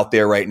me out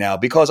there right now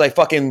because I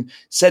fucking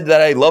said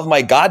that I love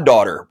my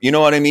goddaughter. You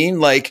know what I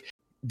mean? Like,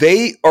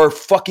 they are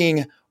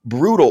fucking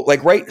brutal.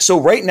 Like,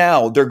 right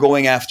now they're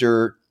going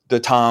after the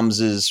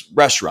Tom's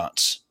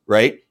restaurants,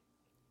 right?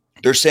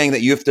 They're saying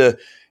that you have to,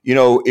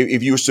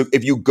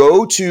 if you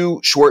go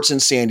to Schwartz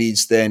and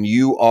Sandy's, then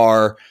you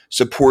are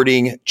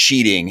supporting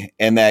cheating,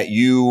 and that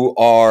you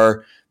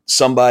are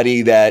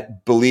somebody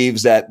that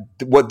believes that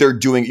what they're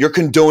doing, you're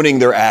condoning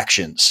their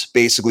actions,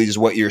 basically, is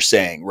what you're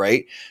saying,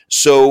 right?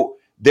 So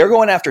they're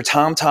going after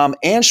Tom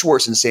and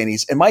Schwartz and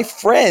Sandy's, and my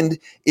friend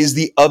is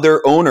the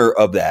other owner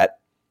of that,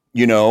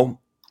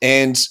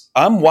 and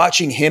I'm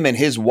watching him and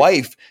his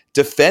wife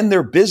defend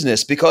their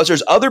business because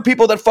there's other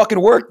people that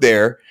fucking work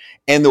there,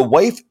 and the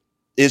wife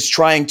is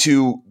trying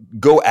to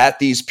go at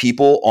these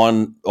people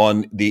on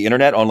the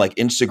internet, on like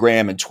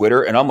Instagram and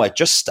Twitter, and I'm like,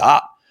 just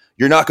stop.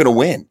 You're not going to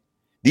win.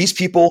 These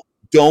people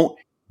don't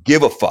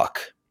give a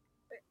fuck.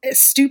 It's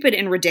stupid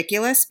and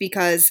ridiculous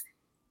because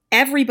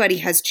everybody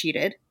has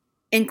cheated,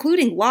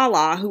 including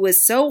Lala, who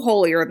is so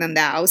holier than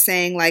thou,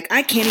 saying like,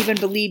 I can't even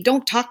believe,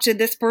 don't talk to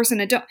this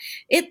person. And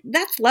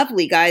that's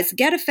lovely, guys.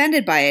 Get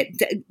offended by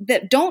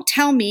it. Don't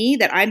tell me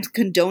that I'm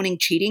condoning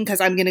cheating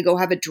because I'm going to go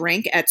have a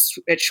drink at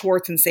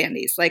Schwartz and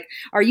Sandy's. Like,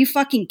 are you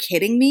fucking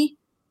kidding me?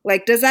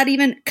 Like, does that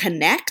even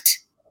connect?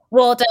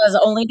 Well, it does,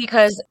 only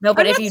because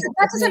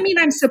that doesn't mean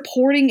I'm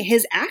supporting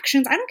his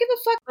actions. I don't give a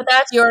fuck. But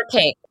that's your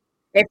take.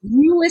 If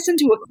you listen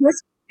to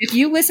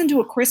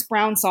a Chris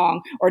Brown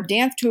song or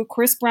dance to a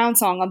Chris Brown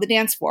song on the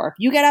dance floor, if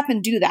you get up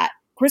and do that,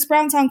 Chris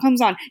Brown song comes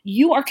on,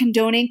 you are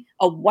condoning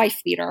a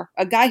wife beater,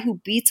 a guy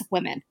who beats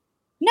women.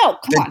 No,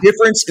 come on.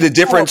 The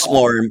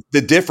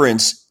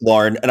difference,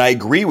 Lauren, and I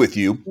agree with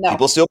you. No.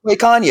 People still play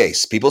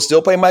Kanye's. People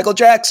still play Michael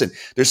Jackson.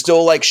 There's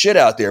still like shit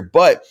out there.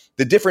 But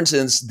the difference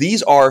is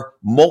these are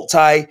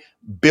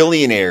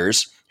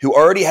multi-billionaires who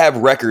already have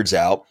records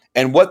out.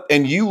 And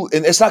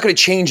it's not going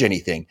to change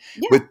anything.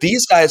 Yeah. What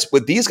these guys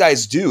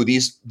do,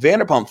 these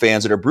Vanderpump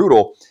fans that are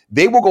brutal,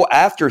 they will go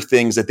after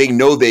things that they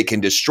know they can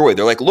destroy.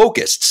 They're like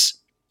locusts.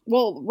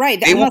 Well, right.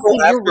 You're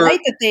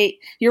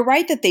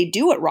right that they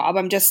do it, Rob.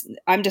 I'm just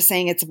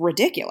saying it's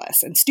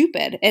ridiculous and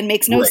stupid and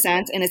makes no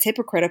sense and is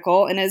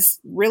hypocritical and is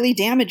really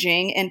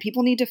damaging. And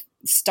people need to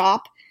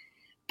stop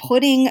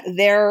putting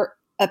their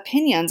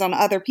opinions on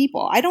other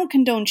people. I don't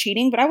condone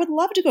cheating, but I would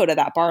love to go to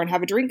that bar and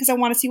have a drink because I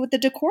want to see what the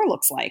decor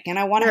looks like, and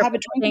I want to have a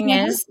drink. The thing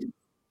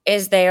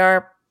is they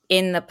are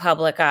in the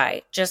public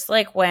eye. Just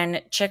like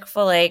when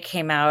Chick-fil-A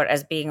came out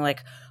as being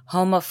like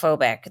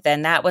homophobic,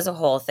 then that was a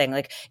whole thing.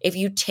 Like, if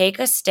you take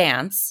a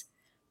stance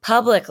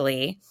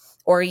publicly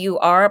or you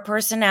are a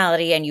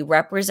personality and you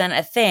represent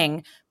a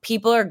thing,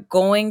 people are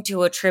going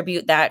to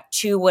attribute that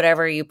to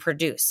whatever you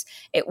produce.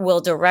 It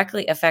will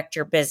directly affect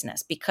your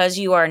business because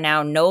you are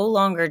now no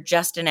longer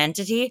just an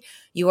entity,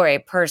 you are a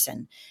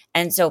person.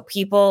 And so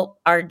people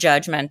are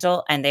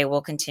judgmental and they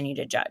will continue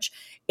to judge.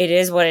 It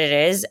is what it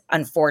is.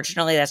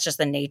 Unfortunately, that's just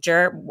the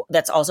nature.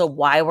 That's also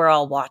why we're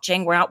all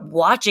watching. We're not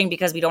watching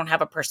because we don't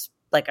have a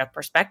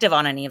perspective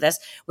on any of this.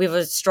 We have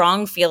a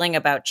strong feeling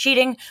about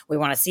cheating. We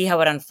want to see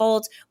how it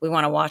unfolds. We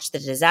want to watch the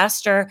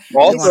disaster.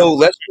 Also,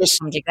 let's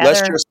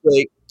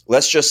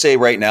just say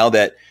right now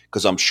that,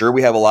 because I'm sure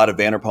we have a lot of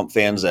Vanderpump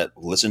fans that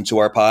listen to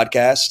our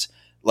podcast.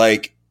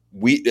 Like,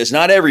 it's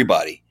not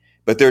everybody,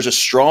 but there's a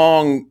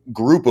strong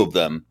group of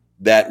them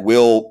that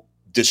will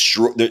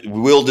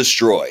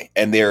destroy,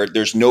 and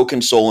there's no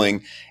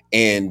consoling.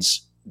 And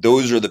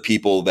those are the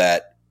people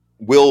that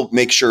will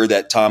make sure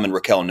that Tom and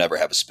Raquel never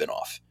have a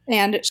spinoff.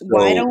 And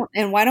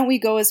why don't we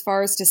go as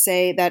far as to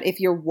say that if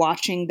you're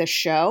watching the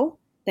show,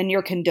 then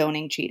you're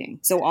condoning cheating?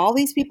 So all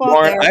these people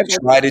out there, I've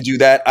tried to do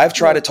that. I've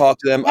tried to talk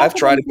to them. I've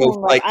tried to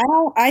go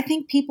I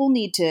think people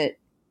need to.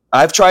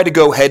 I've tried to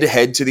go head to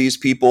head to these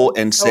people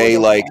and say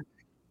like,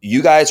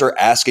 you guys are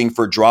asking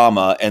for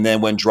drama, and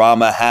then when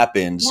drama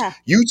happens,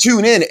 you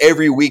tune in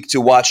every week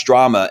to watch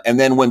drama, and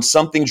then when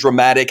something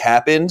dramatic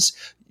happens,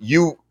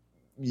 you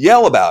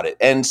yell about it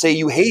and say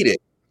you hate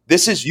it.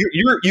 This is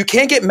you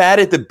can't get mad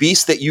at the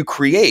beast that you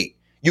create.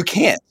 You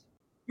can't.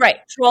 Right.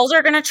 Trolls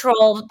are going to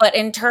troll, but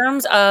in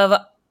terms of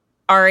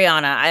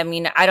Ariana, I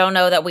mean, I don't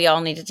know that we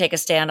all need to take a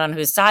stand on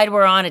whose side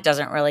we're on. It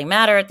doesn't really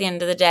matter at the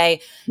end of the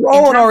day. We're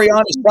all on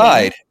Ariana's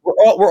side.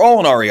 We're all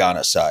on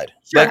Ariana's side.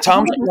 Sure, like,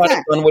 Tom should not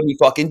have done what he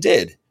fucking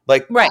did.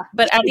 Like, right.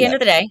 But at the end of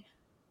the day,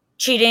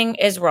 cheating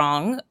is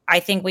wrong.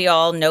 I think we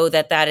all know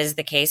that that is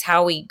the case.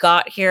 How we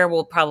got here,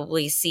 we'll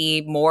probably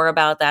see more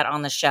about that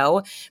on the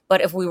show.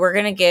 But if we were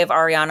going to give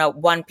Ariana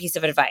one piece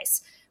of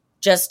advice,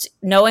 just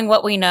knowing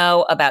what we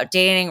know about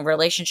dating,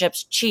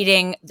 relationships,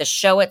 cheating, the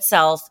show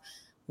itself,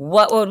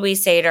 what would we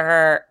say to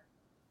her?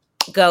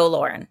 Go,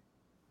 Lauren.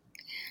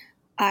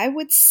 I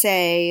would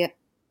say,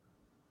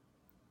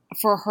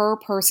 for her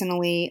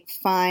personally,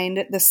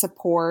 find the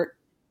support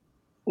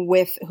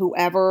with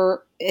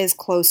whoever is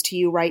close to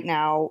you right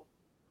now.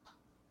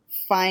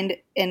 Find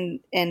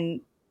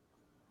and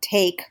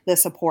take the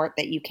support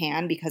that you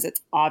can, because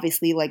it's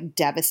obviously like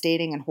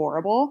devastating and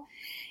horrible.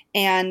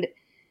 And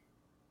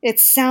it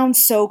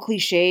sounds so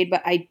cliched,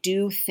 but I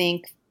do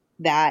think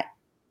that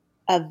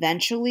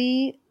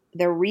eventually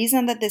the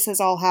reason that this is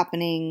all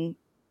happening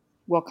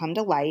will come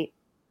to light.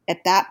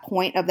 At that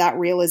point of that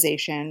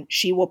realization,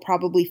 she will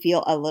probably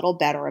feel a little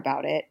better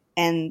about it.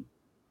 And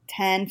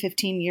 10,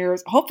 15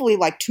 years, hopefully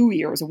like 2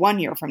 years, 1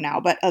 year from now,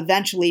 but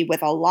eventually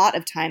with a lot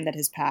of time that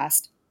has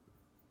passed,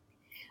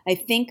 I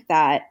think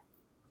that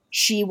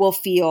she will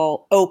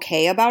feel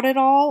okay about it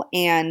all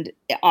and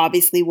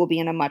obviously will be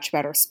in a much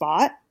better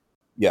spot.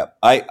 Yeah.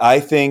 I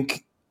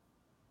think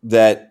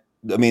that,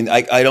 I mean,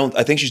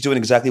 I think she's doing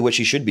exactly what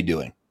she should be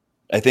doing.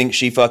 I think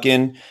she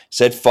fucking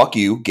said, fuck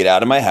you, get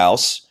out of my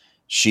house.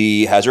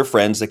 She has her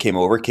friends that came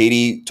over.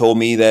 Katie told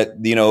me that,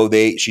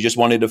 she just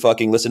wanted to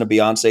fucking listen to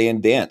Beyonce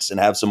and dance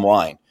and have some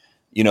wine,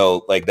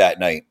 like that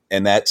night.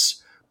 And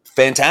that's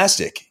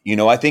fantastic.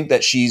 I think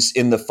that she's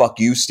in the fuck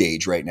you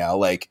stage right now,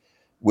 like,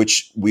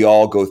 which we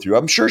all go through.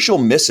 I'm sure she'll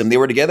miss him. They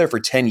were together for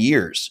 10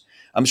 years.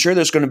 I'm sure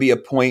there's going to be a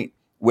point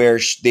where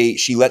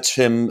she lets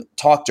him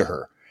talk to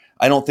her.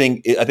 I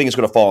think it's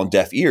going to fall on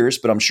deaf ears,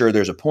 but I'm sure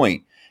there's a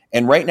point.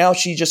 And right now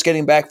she's just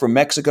getting back from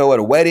Mexico at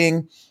a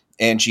wedding,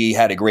 and she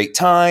had a great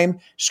time.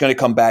 She's going to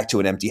come back to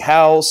an empty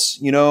house,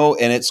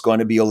 and it's going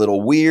to be a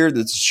little weird.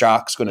 The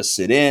shock's going to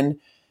sit in.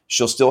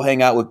 She'll still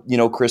hang out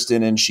with,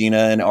 Kristen and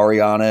Sheena and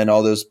Ariana and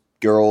all those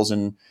girls,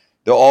 and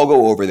they'll all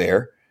go over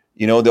there.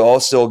 They'll all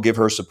still give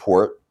her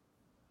support.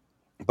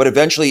 But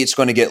eventually it's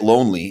going to get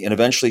lonely, and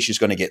eventually she's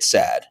going to get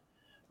sad,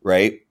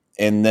 right?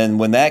 And then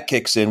when that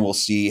kicks in, we'll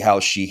see how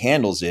she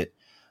handles it.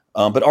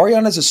 But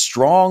Ariana's a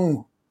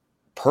strong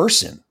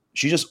person.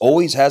 She just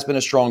always has been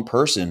a strong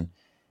person.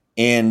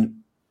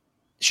 And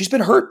she's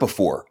been hurt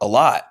before a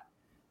lot.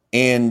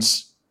 And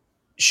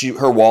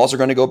her walls are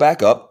going to go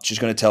back up. She's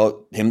going to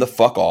tell him to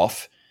fuck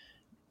off.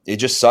 It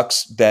just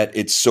sucks that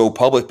it's so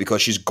public,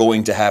 because she's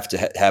going to have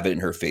have it in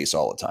her face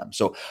all the time.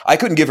 So I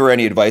couldn't give her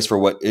any advice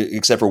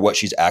except for what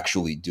she's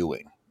actually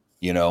doing,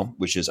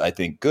 which is, I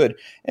think, good.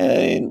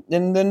 And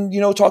then,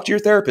 talk to your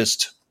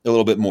therapist a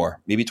little bit more,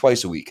 maybe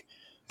twice a week.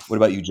 What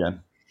about you,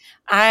 Jen?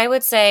 I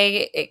would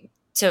say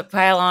to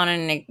pile on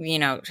and,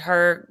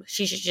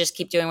 she should just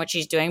keep doing what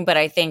she's doing. But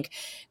I think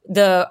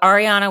the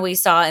Ariana we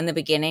saw in the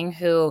beginning,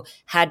 who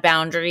had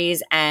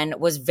boundaries and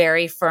was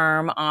very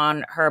firm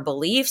on her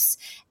beliefs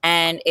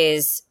and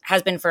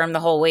has been firm the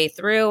whole way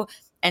through,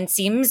 and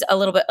seems a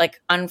little bit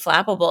like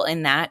unflappable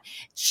in that.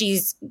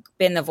 She's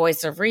been the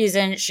voice of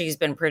reason. She's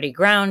been pretty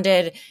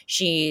grounded.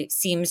 She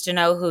seems to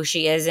know who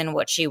she is and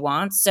what she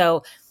wants.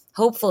 So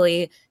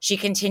hopefully she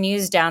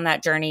continues down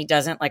that journey,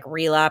 doesn't like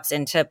relapse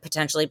into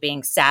potentially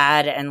being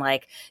sad and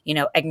like,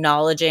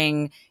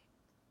 acknowledging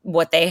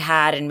what they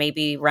had and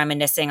maybe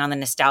reminiscing on the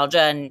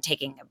nostalgia and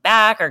taking it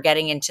back, or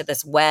getting into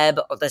this web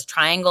or this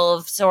triangle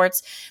of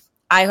sorts.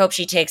 I hope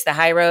she takes the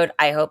high road.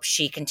 I hope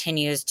she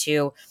continues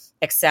to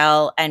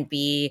excel and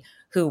be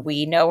who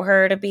we know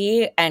her to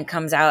be, and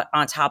comes out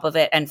on top of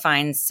it and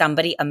finds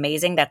somebody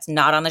amazing that's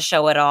not on the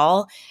show at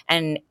all,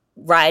 and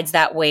rides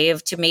that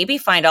wave to maybe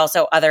find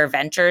also other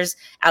ventures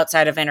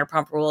outside of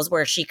Vanderpump Rules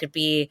where she could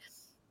be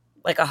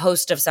like a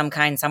host of some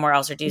kind somewhere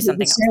else, or do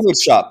something else.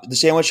 The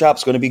sandwich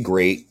shop's going to be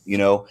great.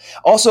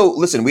 Also,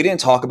 listen, we didn't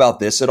talk about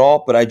this at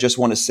all, but I just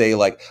want to say,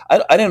 like, I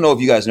didn't know if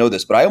you guys know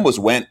this, but I almost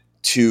went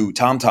to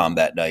Tom Tom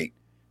that night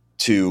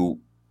to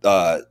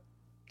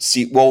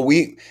see. Well,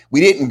 we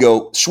didn't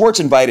go. Schwartz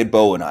invited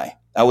Bo and I.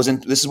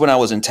 This is when I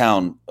was in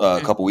town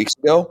a couple weeks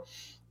ago.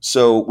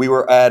 So we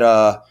were at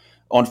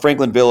on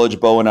Franklin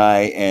Village, Bo and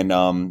I,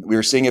 and we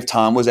were seeing if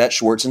Tom was at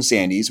Schwartz and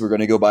Sandy's. We're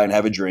going to go by and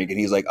have a drink. And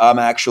he's like, I'm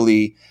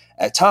actually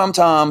at Tom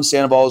Tom.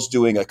 Sandoval's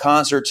doing a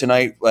concert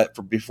tonight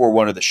before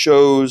one of the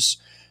shows.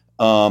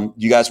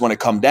 You guys want to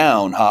come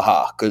down?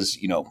 Haha. Because,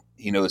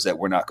 he knows that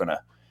we're not going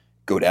to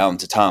go down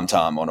to Tom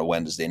Tom on a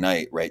Wednesday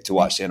night, right, to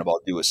watch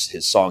Sandoval do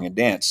his song and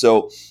dance.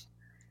 So,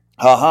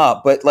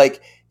 haha. But,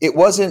 like, it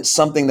wasn't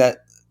something that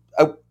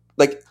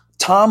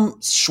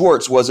Tom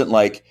Schwartz wasn't,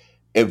 like,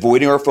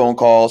 avoiding our phone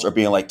calls or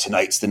being like,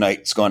 tonight's the night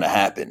it's going to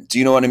happen. Do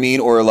you know what I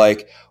mean? Or,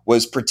 like,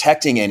 was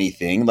protecting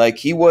anything. Like,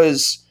 he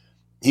was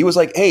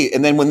like, hey,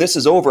 and then when this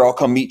is over, I'll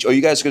come meet you. Oh,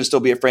 you guys are going to still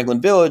be at Franklin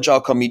Village. I'll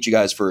come meet you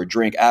guys for a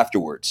drink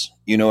afterwards.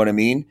 You know what I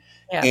mean?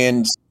 Yeah.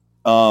 And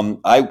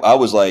I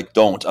was like,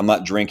 I'm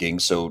not drinking,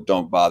 so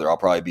don't bother. I'll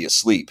probably be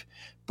asleep.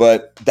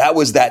 But that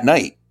was that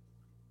night,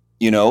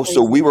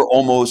 so we were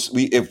almost,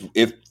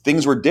 if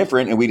things were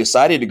different and we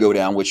decided to go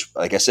down, which,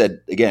 like I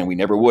said, again, we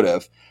never would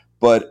have,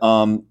 but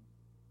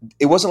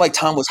it wasn't like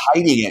Tom was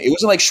hiding it. It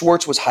wasn't like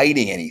Schwartz was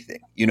hiding anything,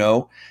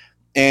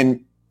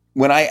 And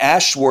when I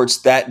asked Schwartz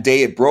that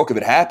day it broke if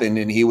it happened,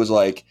 and he was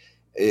like,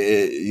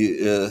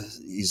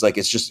 he's like,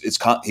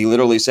 he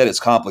literally said it's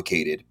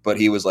complicated, but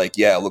he was like,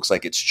 yeah, it looks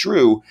like it's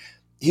true.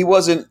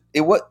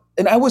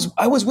 And I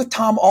was with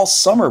Tom all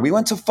summer. We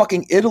went to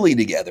fucking Italy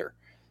together,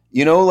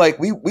 like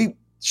we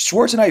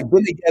Schwartz and I have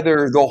been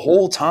together the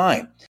whole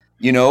time.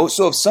 You know,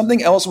 so if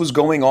something else was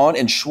going on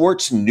and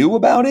Schwartz knew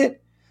about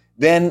it,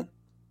 then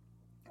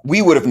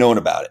we would have known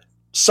about it.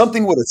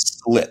 Something would have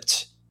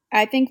slipped.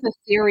 I think the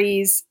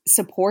theories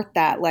support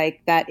that,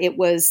 like that it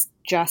was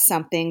just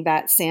something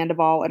that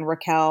Sandoval and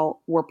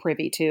Raquel were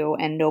privy to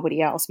and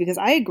nobody else, because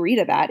I agree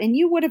to that. And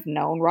you would have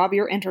known, Rob,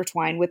 you're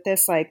intertwined with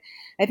this. Like,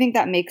 I think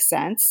that makes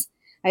sense.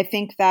 I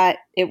think that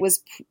it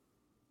was,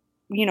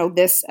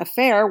 this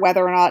affair,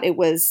 whether or not it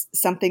was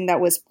something that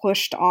was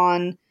pushed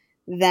on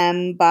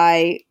them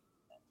by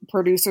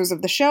producers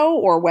of the show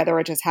or whether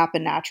it just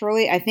happened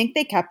naturally, I think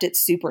they kept it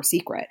super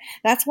secret.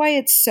 That's why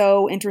it's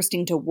so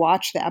interesting to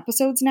watch the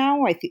episodes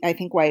now. I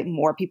think why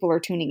more people are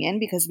tuning in,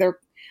 because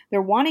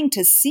they're wanting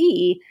to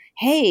see,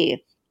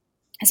 hey,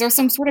 is there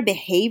some sort of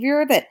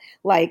behavior that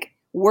like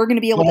we're going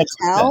to be able to 100%.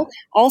 tell?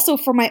 Also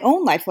for my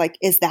own life, like,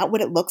 is that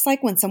what it looks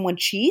like when someone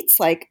cheats?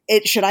 Like,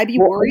 should I be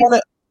Well, worried?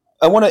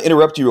 I want to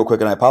interrupt you real quick,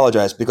 and I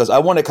apologize because I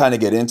want to kind of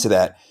get into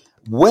that.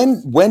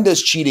 When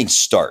does cheating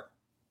start?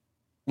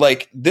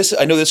 Like this,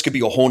 I know this could be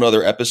a whole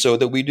nother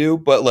episode that we do,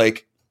 but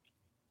like,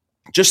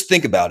 just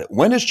think about it.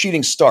 When does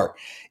cheating start?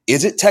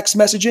 Is it text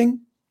messaging?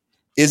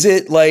 Is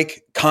it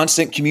like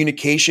constant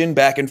communication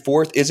back and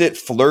forth? Is it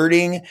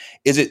flirting?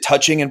 Is it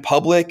touching in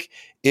public?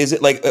 Is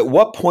it like, at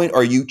what point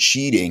are you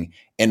cheating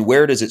and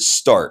where does it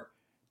start?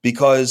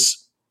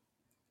 Because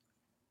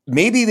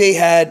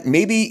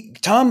maybe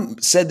Tom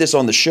said this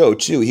on the show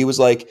too. He was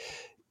like,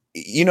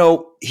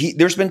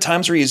 there's been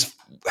times where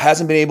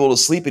hasn't been able to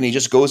sleep and he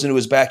just goes into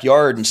his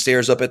backyard and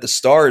stares up at the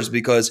stars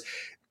because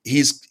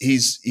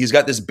he's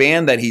got this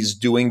band that he's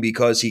doing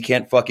because he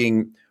can't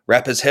fucking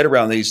wrap his head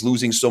around that he's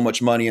losing so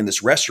much money in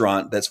this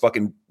restaurant that's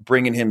fucking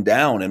bringing him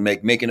down and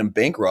making him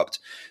bankrupt.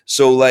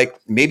 So like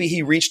maybe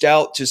he reached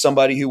out to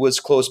somebody who was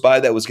close by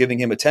that was giving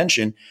him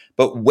attention,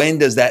 but when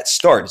does that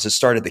start? Does it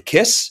start at the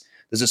kiss?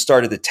 Does it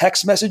start at the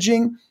text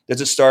messaging?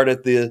 Does it start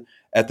at the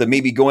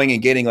maybe going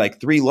and getting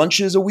like 3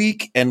 lunches a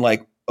week and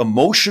like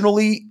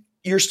emotionally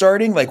you're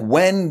starting? Like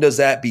when does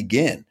that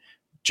begin,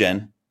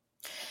 Jen?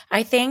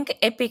 I think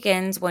it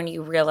begins when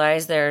you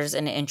realize there's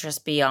an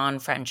interest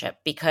beyond friendship,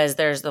 because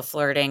there's the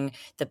flirting,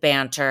 the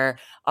banter,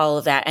 all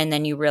of that. And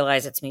then you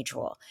realize it's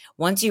mutual.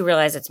 Once you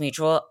realize it's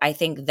mutual, I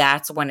think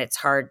that's when it's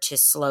hard to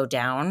slow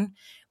down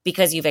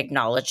because you've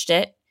acknowledged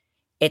it.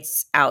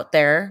 It's out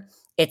there.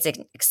 It's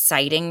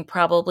exciting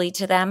probably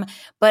to them.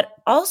 But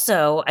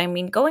also, I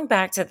mean, going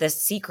back to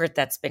this secret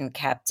that's been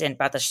kept in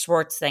about the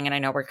Schwartz thing, and I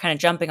know we're kind of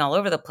jumping all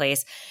over the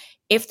place.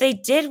 If they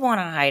did want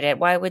to hide it,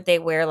 why would they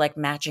wear like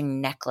matching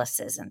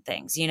necklaces and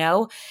things,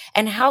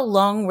 And how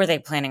long were they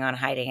planning on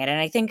hiding it? And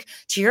I think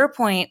to your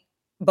point,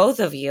 both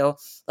of you,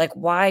 like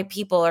why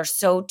people are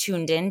so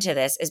tuned into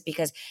this is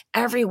because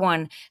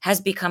everyone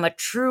has become a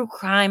true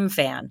crime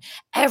fan.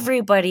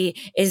 Everybody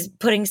is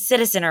putting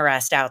citizen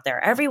arrest out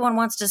there. Everyone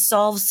wants to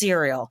solve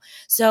serial.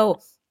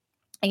 So,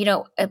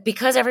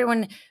 because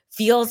everyone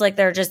feels like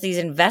they're just these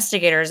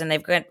investigators and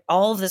they've got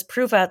all of this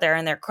proof out there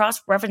and they're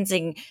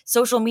cross-referencing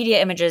social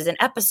media images and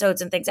episodes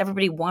and things.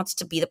 Everybody wants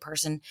to be the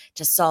person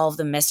to solve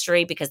the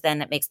mystery because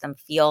then it makes them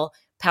feel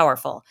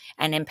powerful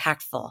and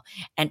impactful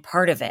and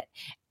part of it.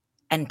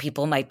 And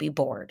people might be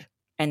bored.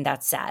 And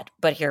that's sad.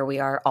 But here we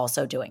are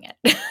also doing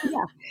it.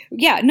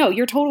 Yeah, no,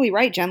 you're totally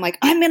right, Jen. Like,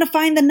 I'm going to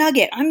find the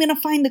nugget. I'm going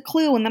to find the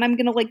clue. And then I'm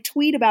going to like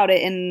tweet about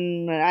it.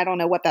 And I don't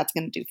know what that's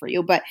going to do for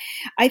you. But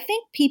I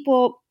think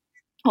people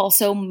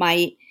also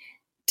might,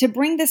 to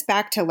bring this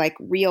back to like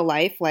real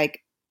life,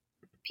 like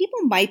people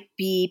might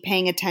be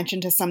paying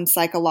attention to some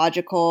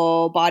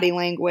psychological body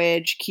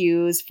language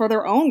cues for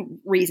their own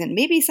reason.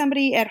 Maybe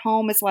somebody at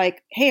home is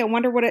like, hey, I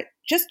wonder what it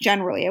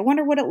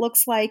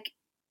looks like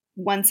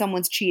when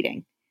someone's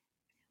cheating.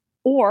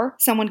 Or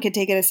someone could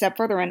take it a step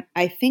further and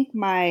I think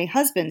my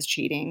husband's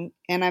cheating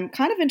and I'm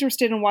kind of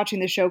interested in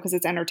watching the show because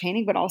it's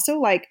entertaining, but also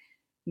like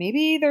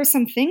maybe there's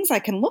some things I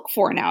can look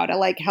for now to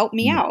like help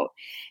me out.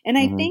 And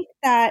I think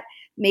that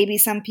maybe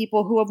some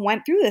people who have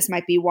went through this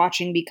might be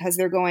watching because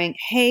they're going,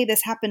 hey,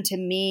 this happened to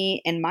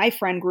me and my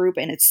friend group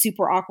and it's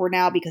super awkward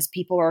now because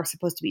people are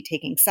supposed to be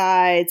taking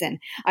sides and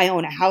I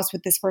own a house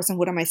with this person.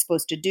 What am I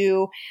supposed to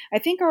do? I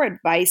think our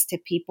advice to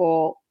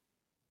people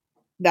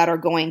that are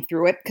going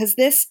through it, because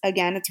this,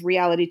 again, it's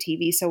reality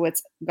TV, so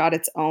it's got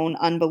its own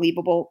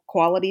unbelievable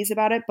qualities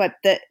about it, but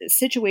the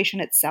situation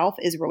itself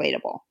is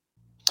relatable.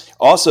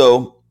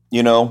 Also,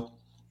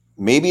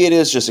 maybe it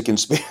is just a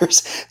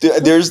conspiracy.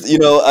 There's,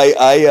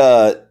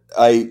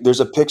 there's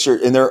a picture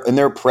in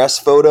their press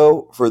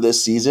photo for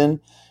this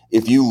season.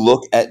 If you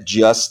look at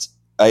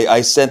I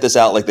sent this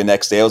out like the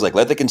next day. I was like,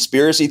 let the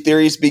conspiracy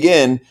theories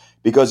begin.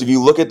 Because if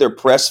you look at their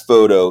press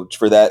photo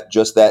for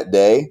just that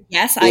day.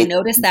 Yes, I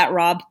noticed that,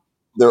 Rob.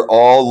 They're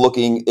all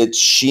looking, it's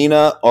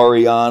Sheena,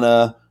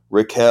 Ariana,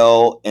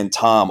 Raquel, and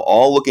Tom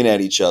all looking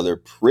at each other.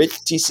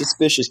 Pretty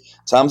suspicious.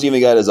 Tom's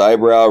even got his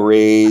eyebrow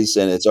raised,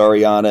 and it's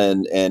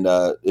Ariana and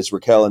it's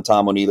Raquel and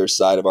Tom on either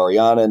side of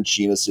Ariana, and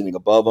Sheena's sitting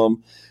above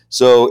them.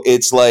 So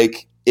it's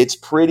like, it's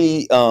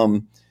pretty,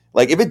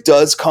 like if it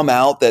does come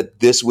out that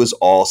this was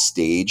all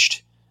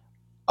staged,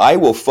 I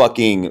will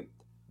fucking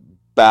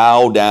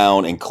bow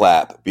down and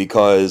clap,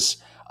 because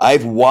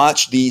I've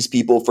watched these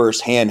people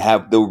firsthand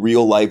have the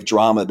real life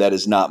drama that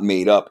is not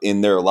made up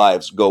in their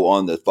lives go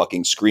on the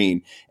fucking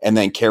screen and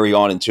then carry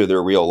on into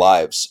their real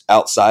lives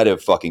outside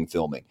of fucking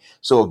filming.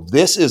 So if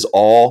this is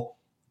all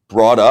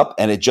brought up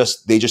and they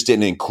just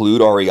didn't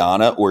include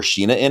Ariana or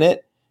Sheena in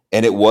it,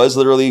 and it was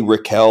literally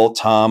Raquel,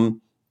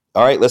 Tom.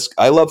 All right,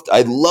 I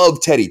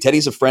love Teddy.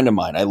 Teddy's a friend of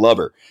mine. I love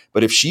her.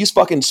 But if she's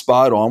fucking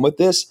spot on with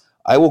this,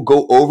 I will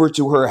go over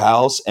to her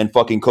house and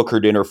fucking cook her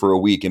dinner for a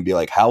week and be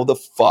like, how the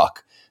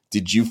fuck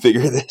did you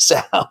figure this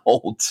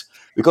out?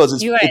 Because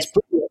it's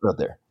pretty out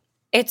there.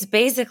 It's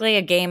basically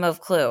a game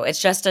of Clue.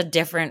 It's just a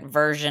different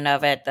version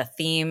of it. The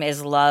theme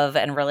is love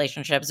and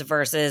relationships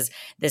versus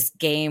this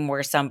game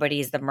where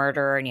somebody's the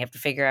murderer and you have to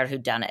figure out who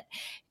done it.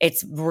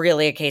 It's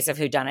really a case of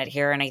who done it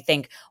here. And I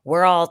think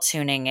we're all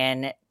tuning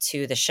in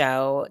to the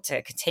show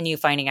to continue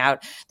finding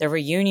out. The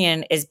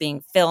reunion is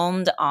being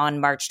filmed on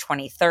March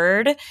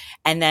 23rd,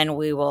 and then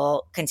we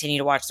will continue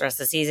to watch the rest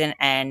of the season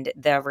and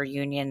the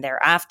reunion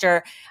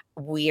thereafter.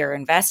 We are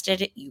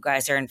invested. You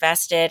guys are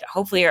invested.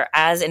 Hopefully you're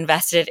as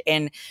invested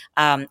in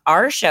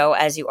our show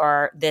as you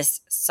are this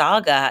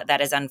saga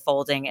that is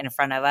unfolding in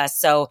front of us.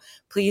 So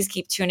please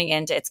keep tuning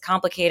in to It's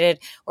Complicated,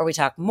 where we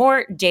talk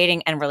more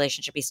dating and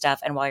relationship-y stuff.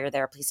 And while you're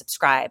there, please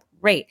subscribe,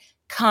 rate,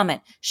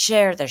 comment,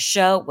 share the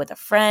show with a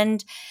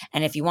friend.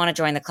 And if you want to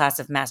join the class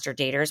of master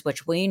daters,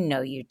 which we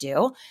know you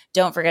do,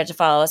 don't forget to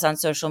follow us on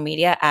social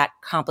media at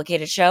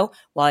Complicated Show.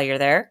 While you're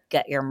there,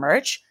 get your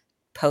merch,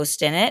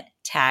 post in it,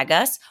 tag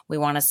us. We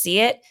want to see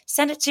it.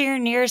 Send it to your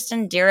nearest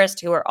and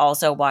dearest who are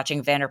also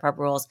watching Vanderpump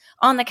Rules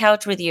on the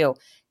couch with you.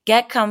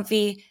 Get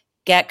comfy,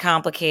 get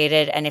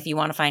complicated. And if you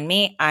want to find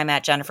me, I'm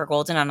at Jennifer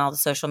Golden on all the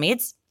social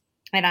medias.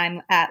 And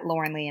I'm at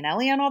Lauren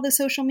Leonelli on all the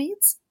social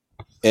medias.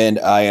 And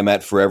I am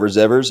at Forever's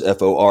Evers,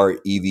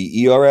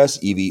 FOREVERS,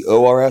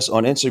 EVORS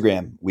on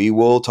Instagram. We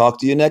will talk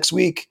to you next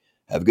week.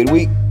 Have a good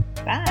week.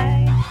 Bye.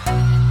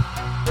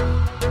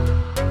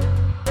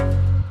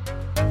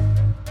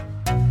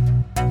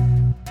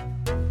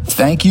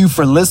 Thank you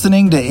for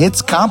listening to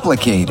It's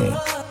Complicated.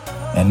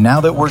 And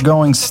now that we're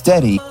going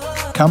steady,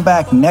 come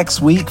back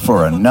next week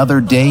for another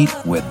date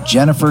with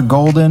Jennifer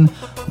Golden,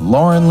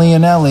 Lauren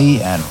Leonelli,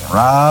 and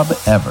Rob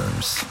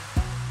Evers.